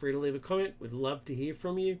 Feel free to leave a comment. We'd love to hear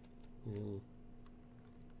from you.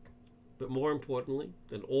 But more importantly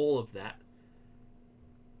than all of that,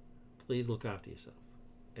 please look after yourself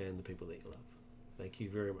and the people that you love. Thank you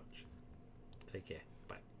very much. Take care.